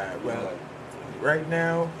Drake. Yeah, well, like, right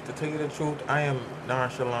now, to tell you the truth, I am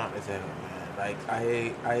nonchalant as hell, man. Like,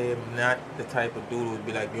 I am not the type of dude who would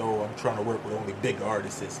be like, yo, I'm trying to work with only big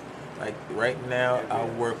artists. Like, right now, I'll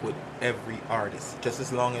work with every artist, just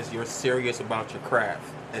as long as you're serious about your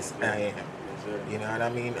craft, as I am. You know what I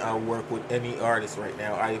mean? I'll work with any artist right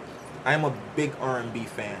now. I'm a big R&B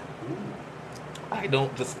fan. I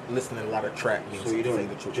don't just listen to a lot of trap music. So you don't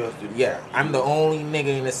just do I'm the only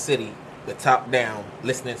nigga in the city, the top down,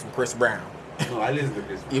 listening to Chris Brown. No, I listen to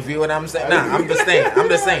Chris Brown. You feel what I'm saying? Nah, I'm just saying. I'm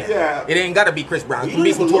just saying. Yeah. It ain't gotta be Chris Brown. It You can be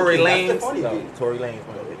don't some even look Tory him. That's the Lanez. funny No, thing. Tory Lanez.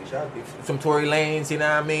 No, baby, shout out. Some Tory Lanez, you know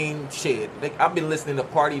what I mean? Shit. Like, I've been listening to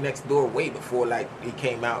Party Next Door way before like he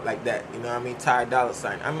came out like that. You know what I mean? Ty Dolla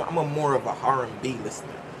Sign. I'm a more of a R&B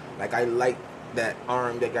listener. Like I like that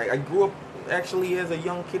R&B guy. I grew up actually as a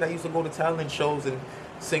young kid. I used to go to talent shows and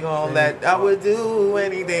sing all that. I would do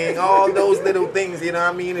anything, all those little things. You know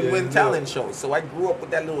what I mean? And Yeah, win yeah. talent shows. So I grew up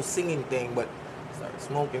with that little singing thing, but started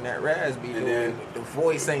smoking that raspberry. And then- The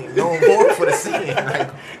voice ain't no more for the singing.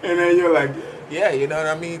 Like, And then you're like, yeah, you know what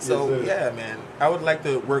I mean? So, Yes, sir. yeah, man. I would like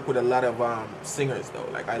to work with a lot of singers, though.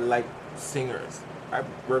 Like, I like singers. I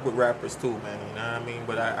work with rappers, too, man. You know what I mean?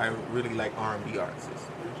 But I really like R&B artists.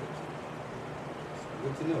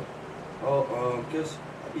 good to know. Oh, because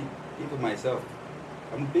even myself,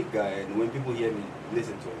 I'm a big guy, and when people hear me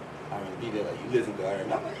listen to R&B, they're like, "You listen to R&B?"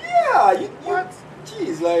 I'm like, "Yeah, you what?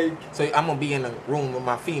 Jeez, like." So I'm going to be in the room with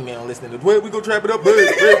my female listening to, "Where we go trap it up, babe?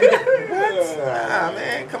 What? Nah,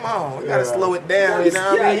 man, come on. We got to slow it down, you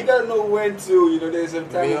know what I mean? You gotta know when to. You know, there's some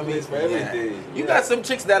time You and know place for what I mean? everything. You Yeah. got some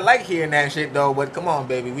chicks that like hearing that shit, though, but come on,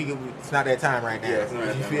 baby. It's not that time right now. Yeah, it's not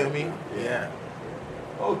that You time feel right me? now. Yeah.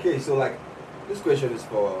 Okay, so like, this question is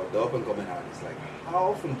for the up and coming artists. Like,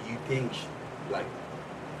 how often do you think, like,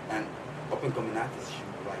 an up and coming artist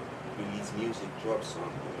should like release music, drop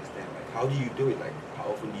song? You understand? Like, how do you do it? Like,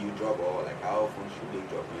 how often do you drop, or like, how often should they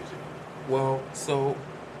drop music? Well, so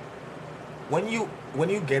when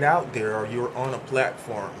you get out there or you're on a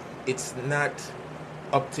platform, it's not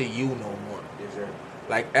up to you no more. Yes, sir.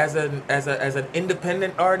 Like as an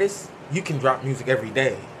independent artist, you can drop music every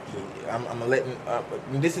day. I'm letting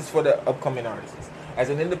this is for the upcoming artists. As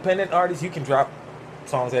an independent artist, you can drop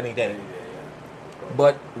songs any day.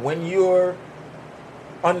 But when you're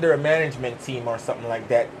under a management team or something like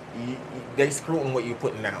that, they scrutin what you're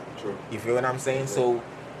putting out. True. You feel what I'm saying? True. So,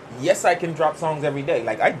 yes, I can drop songs every day.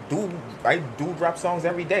 Like I do drop songs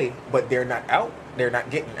every day, but they're not out. They're not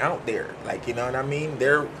getting out there. Like, you know what I mean?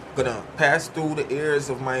 They're gonna pass through the ears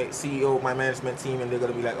of my CEO, my management team, and they're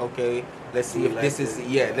gonna be like, okay, let's see if this is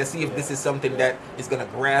let's see if this is something that is gonna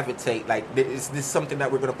gravitate. Like, is this something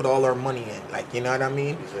that we're gonna put all our money in? Like, you know what I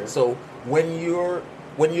mean? Yes, sir. So when you're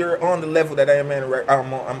on the level that I am in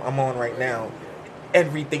I'm on right now,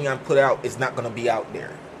 everything I put out is not gonna be out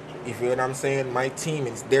there. You feel what I'm saying? My team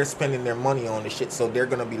they're spending their money on the shit, so they're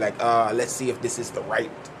gonna be like, let's see if this is the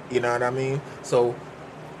right. You know what I mean? So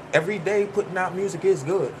every day putting out music is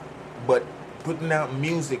good, but putting out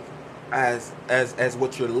music as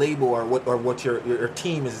what your label or what your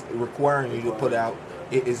team is requiring you to put out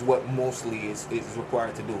is what mostly is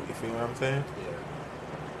required to do. You feel what I'm saying? Yeah.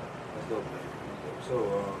 That's dope, man. That's dope.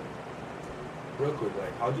 So, real quick,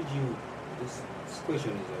 like, how did you? This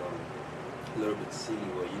question is a little bit silly.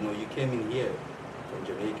 Where you came in here from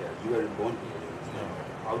Jamaica. You weren't born here. You understand?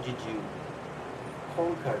 No. How did you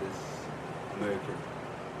conquer this American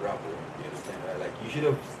rap world? You understand? Right? Like, you should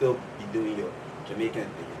have still be doing your Jamaican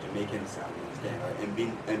thing, your Jamaican sound. You understand?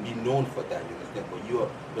 Right? And be known for that. You understand? But you're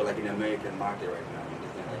like in the American market right now. You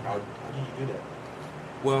understand? Like, how did you do that?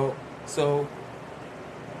 Well, so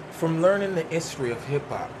from learning the history of hip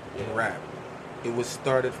hop and Yeah. rap, it was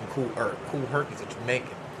started from Kool Herc. Kool Herc is a Jamaican.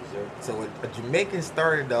 Is there? So a Jamaican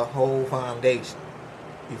started the whole foundation.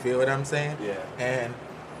 You feel what I'm saying? Yeah. And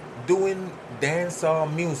doing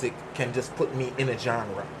dancehall music can just put me in a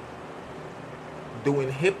genre.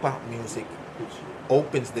 Doing hip hop music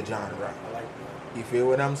opens the genre. I like that. You feel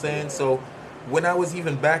what I'm saying? So when I was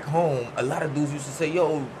even back home, a lot of dudes used to say,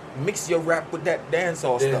 "Yo, mix your rap with that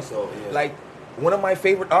dancehall stuff." Dancehall, yeah. Like one of my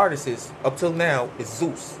favorite artists up till now is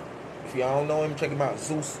Zeus. If y'all don't know him, check him out.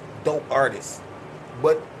 Zeus, dope artist.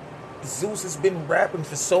 But Zeus has been rapping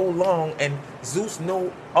for so long, and Zeus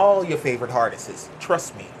know all your favorite artists.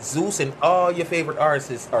 Trust me, Zeus and all your favorite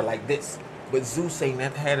artists are like this. But Zeus ain't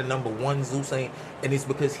never had a number one. Zeus ain't, and it's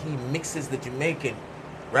because he mixes the Jamaican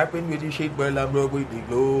rapping with the shit, well, I'm with the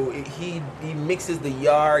glow. He mixes the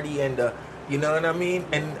yardie and the, you know what I mean.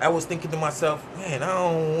 And I was thinking to myself, man, I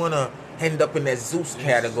don't wanna end up in that Zeus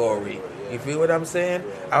category. Yeah. You feel what I'm saying?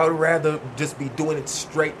 Yeah. I would rather just be doing it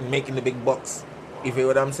straight and making the big bucks. You feel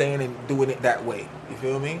what I'm saying? And doing it that way. You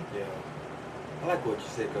feel me? Yeah, I like what you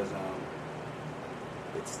said because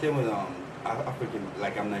it's still with African,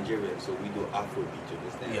 like I'm Nigerian, so we do Afrobeat. You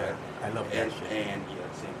understand? Yeah, right? I love that And, shit. and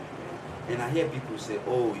yeah, same thing. Man. And I hear people say,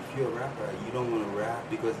 "Oh, if you're a rapper, you don't want to rap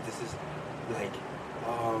because this is like,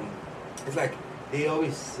 it's like they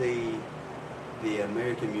always say the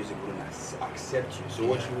American music wouldn't accept you. So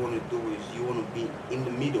what Yeah. you want to do is you want to be in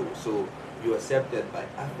the middle. So you're accepted by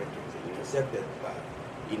Africans and you're accepted by,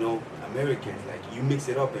 Americans. Like you mix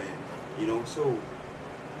it up and You know, so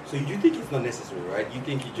you think it's not necessary, right? You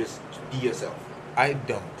think you just be yourself. I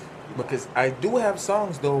don't. Because I do have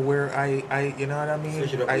songs though where you know what I mean.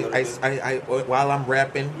 Switch it up a little bit. While I'm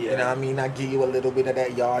rapping, you know Yeah. what I mean. I give you a little bit of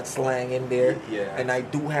that yard slang in there, Yeah. and I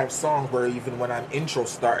do have songs where even when I'm intro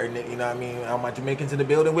starting it, you know what I mean. All my Jamaicans in the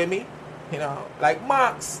building with me, you know, like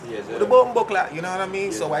Mox, Yes, with sir. the button booklet, you know what I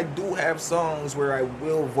mean. Yes, So sir. I do have songs where I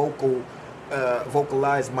will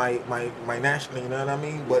vocalize my national, you know what I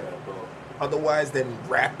mean. But Yeah, bro. otherwise than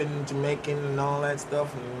rapping Jamaican and all that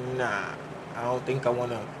stuff, nah. I don't think I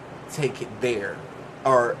want to take it there,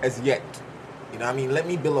 or as yet. You know what I mean? Let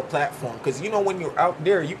me build a platform. Because, you know, when you're out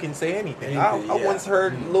there, you can say anything. I Yeah. once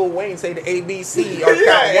heard Mhm. Lil Wayne say the ABC, or Yeah,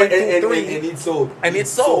 count 1, 2, and 3. it's sold. And it's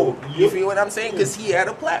sold. You Yep. feel what I'm saying? Because he had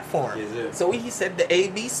a platform. Yes, sir. So he said the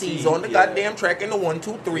ABCs on the Yeah. goddamn track and the 1,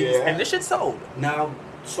 2, 3s, Yeah. and the shit sold. Now,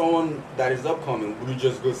 someone that is upcoming, would you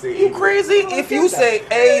just go say? You crazy? No, I If get you that. say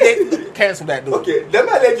A, they cancel that dude. Okay, they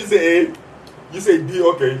might let you say A. You say B,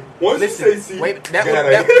 okay. Once Listen, you say C, wait, get out of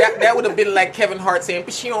that would have been like Kevin Hart saying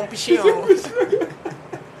 "Pishion, pishion."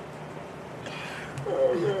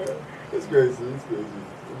 Oh man, it's crazy. It's crazy.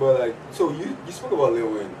 But like, so you spoke about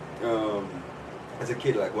Lil Wayne. As a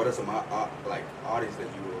kid, like, what are some like artists that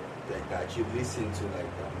you listen to,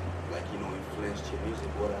 like you know, influenced your music?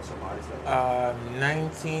 What are some artists like?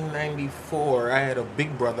 1994, I had a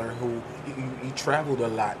big brother who he traveled a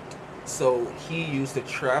lot. So he used to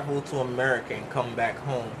travel to America and come back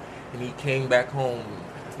home. And he came back home.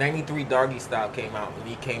 93 Doggy Style came out, and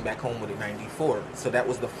he came back home with it 94. So that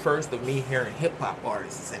was the first of me hearing hip hop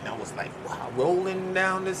artists, and I was like, wow, rolling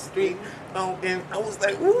down the street, and I was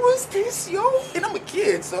like, who is this, yo? And I'm a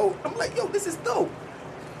kid, so I'm like, yo, this is dope.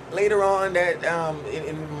 Later on, that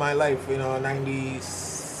in my life, you know,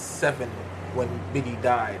 97 when Biggie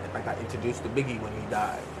died, I got introduced to Biggie when he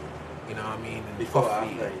died. You know what I mean? And Before or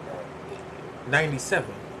Puffy, after he died? 97,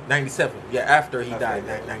 yeah, after he After died, he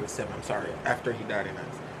died. 97, I'm sorry, after he died in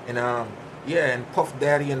 97. And yeah, and Puff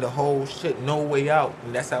Daddy and the whole shit, No Way Out,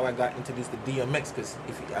 and that's how I got introduced to DMX, because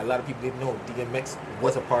a lot of people didn't know, DMX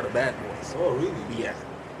was a part of Bad Boys. Oh, really? Yeah,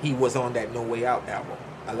 he was on that No Way Out album.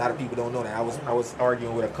 A lot of people don't know that. I was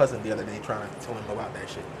arguing with a cousin the other day trying to tell him about that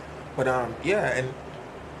shit. But yeah, and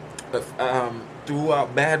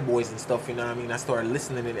throughout Bad Boys and stuff, you know what I mean, I started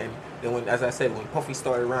listening to it, and then when, as I said, when Puffy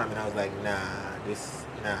started rhyming, I was like,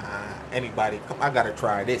 anybody, come, I gotta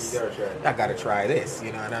try this. You gotta try it. I gotta try this,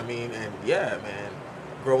 you know what I mean? And yeah, man,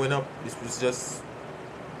 growing up, this was just,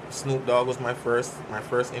 Snoop Dogg was my first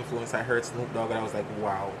influence. I heard Snoop Dogg and I was like,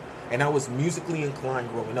 wow. And I was musically inclined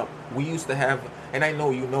growing up. We used to have, and I know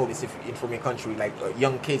you know this if you're from your country, like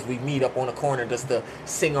young kids, we meet up on a corner just to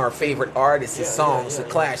sing our favorite artists' songs to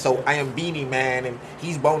clash. So I am Beanie Man and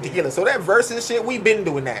he's Bone Tequila. So that verse and shit, we've been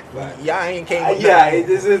doing that. Right. Y'all ain't came with Yeah,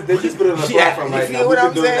 nothing. they just put it on the platform You right feel now. what We've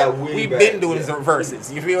I'm been doing that saying? way We've back. been doing Yeah. verses.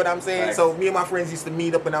 You feel what I'm saying? Facts. So me and my friends used to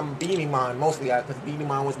meet up, and I'm Beanie Man mostly because Beanie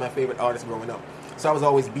Man was my favorite artist growing up. So I was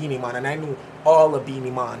always Beanie Man, and I knew all of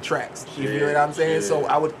Beanie Man tracks. You feel what I'm saying? Shit. So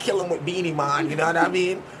I would kill him with Beanie Man. You know what I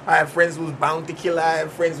mean? I have friends who's Bound to Kill. I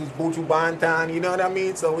have friends who's Buju Banton. You know what I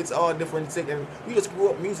mean? So it's all different. And we just grew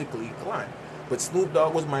up musically inclined. But Snoop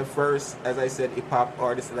Dogg was my first, as I said, hip hop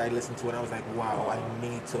artist that I listened to, and I was like, wow, I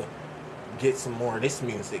need to get some more of this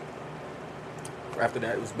music. After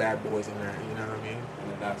that, it was Bad Boys and that. You know what I mean?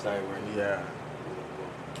 And then that's how it went. Yeah.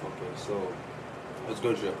 Okay, so let's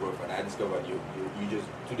go to your profile. I discovered you just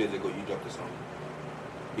 2 days ago you dropped a song.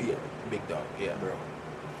 Yeah, Big Dog, yeah, bro.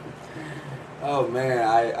 Oh man,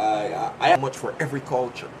 I How much for every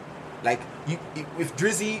culture? Like if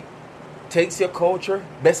Drizzy takes your culture,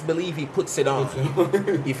 best believe he puts it on.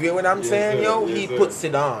 You feel what I'm Yes, saying, sir. yo? Yes, He sir. puts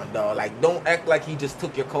it on, dog. Like, don't act like he just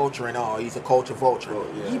took your culture and all. He's a culture vulture. Oh,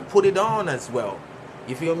 yeah. He put it on as well.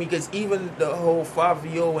 You feel me? Because even the whole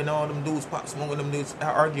Fabio and all them dudes, Pop Smoke and them dudes,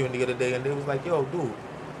 arguing the other day, and they was like, yo, dude,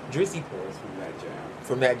 Drizzy That's from that jam.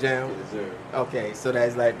 from that jam. Yes, sir. Okay, so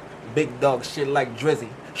that's like big dog shit like Drizzy.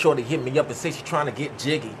 Shorty hit me up and say she trying to get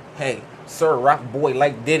jiggy. Hey, sir, rock boy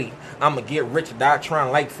like Diddy. I'ma get rich, die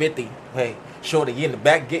trying like 50. Hey, shorty in the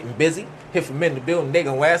back getting busy. If I'm in the building, they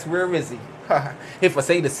gon' ask where is he? If I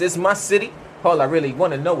say this is my city, all I really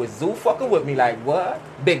wanna know is Zoo fucking with me like what?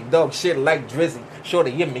 Big dog shit like Drizzy.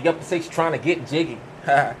 Shorty hit me up and say she trying to get jiggy.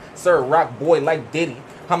 Sir, rock boy like Diddy.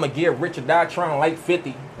 I'ma get rich or die trying like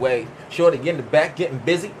 50. Wait, shorty in the back getting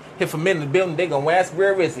busy. If I'm in the building, they gon' ask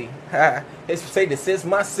where is he? If say this is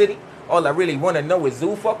my city, all I really wanna know is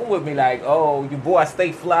Zoo fucking with me like, oh, you boy, I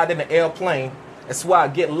stay flyed in the airplane. That's why I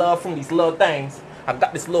get love from these little things. I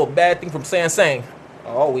got this little bad thing from saying. I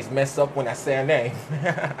always mess up when I say a name.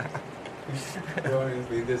 Bro,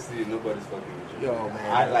 honestly, in this city, nobody's fucking with you. Yo,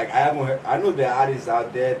 man. I haven't heard, I know there are artists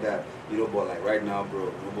out there that, but like right now,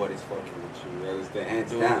 bro, nobody's fucking with you. You understand?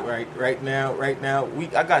 Hands Dude, down. right now,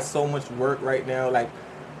 I got so much work right now. Like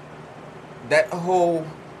that whole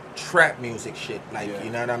trap music shit. Like, Yeah. you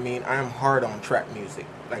know what I mean? I am hard on trap music.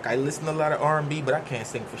 Like I listen to a lot of R&B, but I can't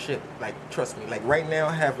sing for shit. Like trust me. Like right now,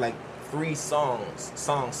 I have like 3 songs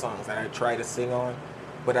that I try to sing on,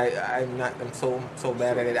 but I'm so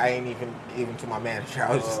bad at it. I ain't even to my manager.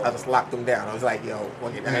 I just locked them down. I was like, yo,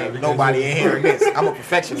 nobody in hearing this. I'm a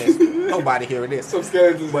perfectionist. Nobody hearing this. Some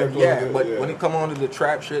skeletons. But yeah, when it come on to the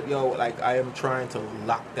trap shit, yo, like I am trying to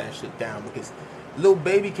lock that shit down because Lil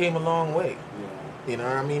Baby came a long way. Yeah. You know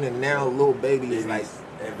what I mean? And now Lil Baby is like,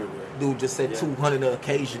 everywhere. dude just said 200 an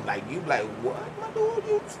occasion. Like you like, what, my dude?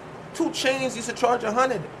 You 2 Chainz used to charge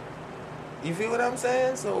 100. You feel what I'm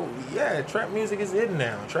saying? So yeah, trap music is in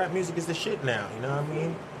now. Trap music is the shit now. You know what I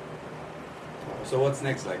mean? So what's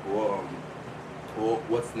next? Like,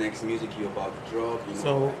 what's next? Music you about to drop? You know,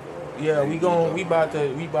 So like, yeah, we about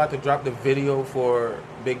to drop the video for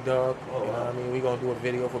Big Dog. Oh, you know wow. what I mean? We gonna do a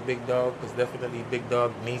video for Big Dog because definitely Big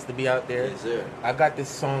Dog needs to be out there. Yes, sir. I got this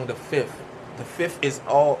song, The Fifth. The Fifth is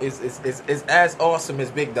as awesome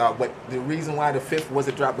as Big Dog, but the reason why The Fifth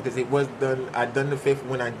wasn't dropped because it was done. I done The Fifth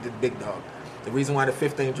when I did Big Dog. The reason why The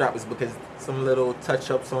Fifth ain't dropped is because some little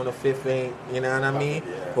touch ups on The Fifth ain't. You know what I mean?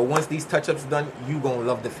 Yeah. But once these touch ups done, you gonna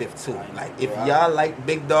love The Fifth too. Nice, Like if bro. y'all like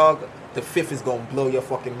Big Dog, The Fifth is gonna blow your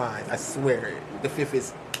fucking mind. I swear it. The Fifth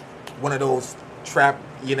is one of those trap.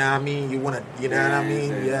 You know what I mean? You know what I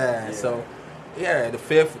mean? Yeah. So. Yeah, The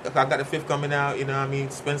Fifth. I got The Fifth coming out. You know what I mean?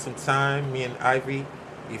 Spend some time, me and Ivy.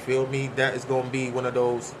 You feel me? That is gonna be one of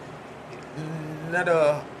those. Not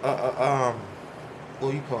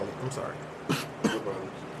what do you call it? I'm sorry.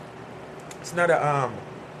 It's not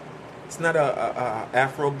a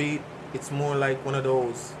Afro beat. It's more like one of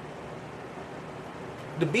those.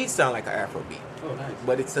 The beats sound like an Afro beat, Oh, nice.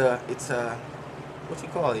 but it's a what you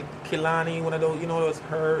call it? Kilani, one of those. You know those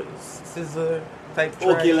her scissor type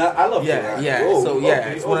track. Okay, I love Yeah, that. yeah. Whoa, So yeah,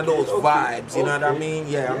 okay, it's one of those okay, vibes. You know what I okay. mean?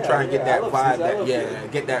 Yeah, I'm Yeah, trying to get yeah, I that love vibe. Sis, I love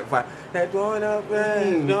Sis. Get that vibe. That going up,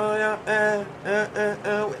 Mm. going up, with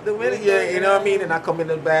the minute. Yeah, you know what I mean. And I come in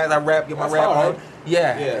the bag, I rap, get my That's rap hard. on.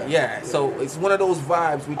 Yeah, Yeah. yeah. So it's one of those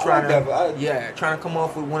vibes. We I trying like to, that vibe. trying to come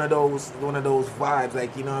off with one of those vibes.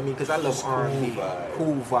 Like you know what I mean? Because I love Just R&B,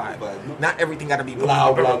 cool vibe. vibe. Not everything got to be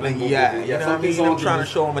Loud, boom, loud, boom, boom, boom, yeah. boom. You know what I Some mean? songs I'm you trying to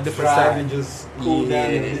just show them a different drive side. and just cool down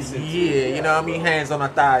and listen to. Yeah, you know what I mean? bro. Hands on our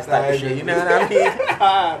thighs type of shit. You know what I mean?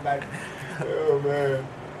 Like, oh man.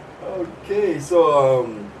 Okay, so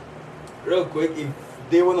real quick, if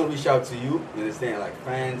they want to reach out to you, you understand? Like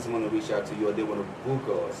fans want to reach out to you, or they want to book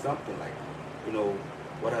or something like,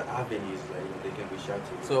 what are avenues that they can reach out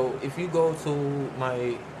to you? So if you go to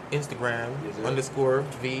my Instagram Yes, sir. _VIRGO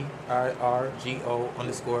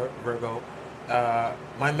 _Virgo,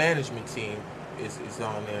 my management team is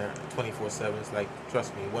on there 24/7. It's like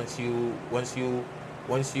trust me, once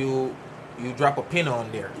you drop a pin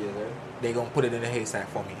on there, Yes, sir. they gonna put it in a haystack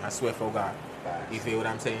for me. I swear for God. Facts. You feel what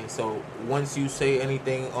I'm saying? So once you say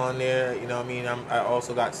anything on there, you know what I mean? I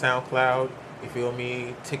also got SoundCloud, you feel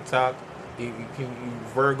me? TikTok. You can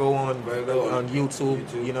Virgo on YouTube.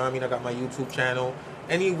 YouTube. You know what I mean? I got my YouTube channel.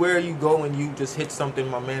 Anywhere you go and you just hit something,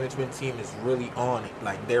 my management team is really on it.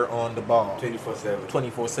 Like they're on the ball 24/7.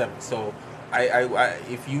 24/7. So I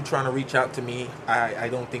if you trying to reach out to me, I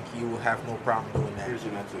don't think you will have no problem doing that.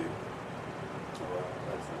 Reaching out to you. Oh, wow,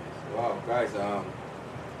 that's nice. Wow, guys,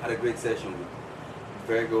 had a great session with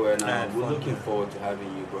Virgo, and Had we're fun, looking man. forward to having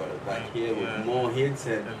you, brother, back here Yeah. with more hits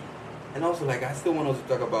and also like I still want us to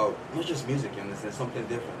talk about not just music, you understand, something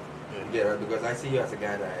different. Yeah. Right? Because I see you as a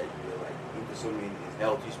guy that you're like into so many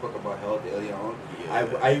health. You spoke about health earlier on. Yeah.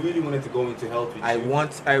 I really wanted to go into health with you.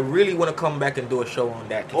 I really want to come back and do a show on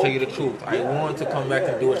that. To tell you the Okay. truth, I Yeah, want to yeah, come back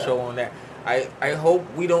and do yeah. a show on that. I hope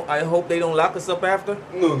they don't lock us up after.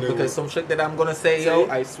 No, Because some shit that I'm gonna say, Say yo, it.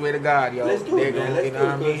 I swear to God, yo, Let's do it, they're man. gonna, Let's you do know it,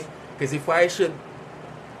 what I mean? 'cause- Because if I should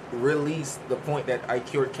release the point that I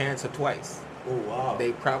cured cancer twice, Oh wow.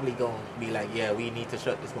 they probably gonna be like, yeah, we need to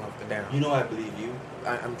shut this motherfucker down. You know I believe you.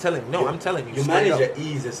 I'm telling you, I'm telling you, Your straight manager up.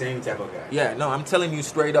 is the same type of guy. Yeah, no, I'm telling you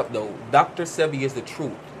straight up though. Dr. Sebi is the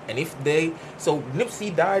truth. And if so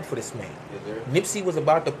Nipsey died for this man. Yes, sir. Nipsey was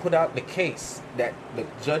about to put out the case that the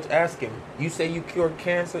judge asked him, you say you cured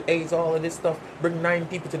cancer, AIDS, all of this stuff, bring 9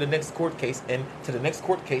 people to the next court case, and to the next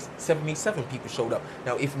court case, 77 people showed up.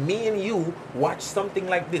 Now, if me and you watch something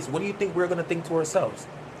like this, what do you think we're going to think to ourselves?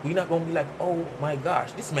 We're not going to be like, oh my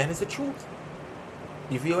gosh, this man is the truth.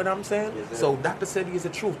 You feel what I'm saying? Yes, sir. So Dr. said he is the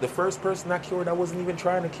truth. The first person I cured, I wasn't even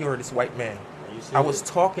trying to cure this white man. you I was serious?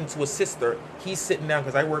 talking to a sister. He's sitting down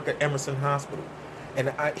because I work at Emerson Hospital,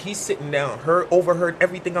 and he's sitting down. Overheard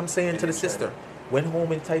everything I'm saying And to the then tried sister. it. Went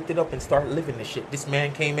home and typed it up and started living this shit. This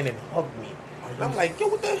man came in and hugged me, Are and I'm you like, yo,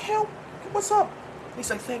 what the hell? What's up? He's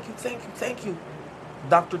like, thank you, thank you, thank you.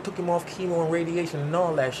 Doctor took him off chemo and radiation and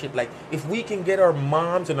all that shit. Like, if we can get our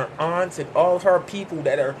moms and our aunts and all our people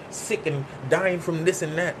that are sick and dying from this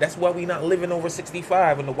and that, that's why we not living over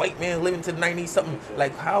 65 and the white man living to 90 something.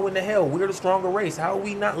 Like, how in the hell? We're the stronger race. How are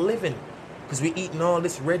we not living? Because we eating all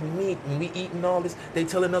this red meat and we eating all this. They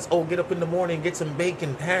telling us, oh, get up in the morning, get some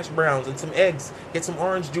bacon, hash browns, and some eggs, get some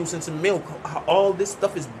orange juice and some milk. All this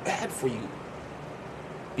stuff is bad for you.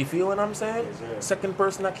 You feel what I'm saying? Yes, sir. Second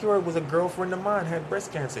person I cured was a girlfriend of mine, had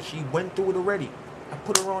breast cancer. She went through it already. I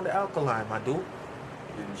put her on the alkaline, my dude. And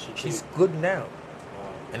She's good now. Wow.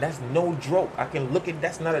 And that's no joke. I can look at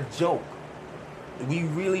that's not a joke. We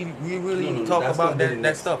really No, talk that's about gonna be the that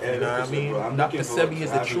next stuff. You know what I episode, mean? bro. I'm Dr. looking forward Sebi to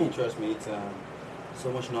is the having you. truth. Trust me, it's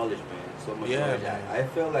so much knowledge, man. So much Yeah, knowledge. man. I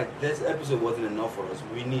felt like this episode wasn't enough for us.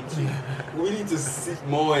 We need to sit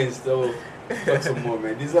more and still talk some more,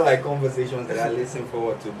 man. These are like conversations that I listen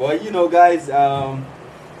forward to. But guys,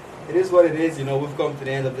 it is what it is. We've come to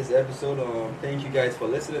the end of this episode. Thank you guys for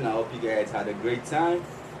listening. I hope you guys had a great time.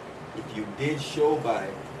 If you did, show by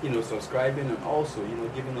subscribing and also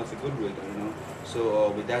giving us a good rating. So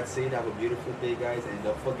with that said, have a beautiful day, guys, and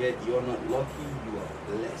don't forget, you're not lucky, you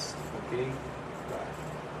are blessed. Okay.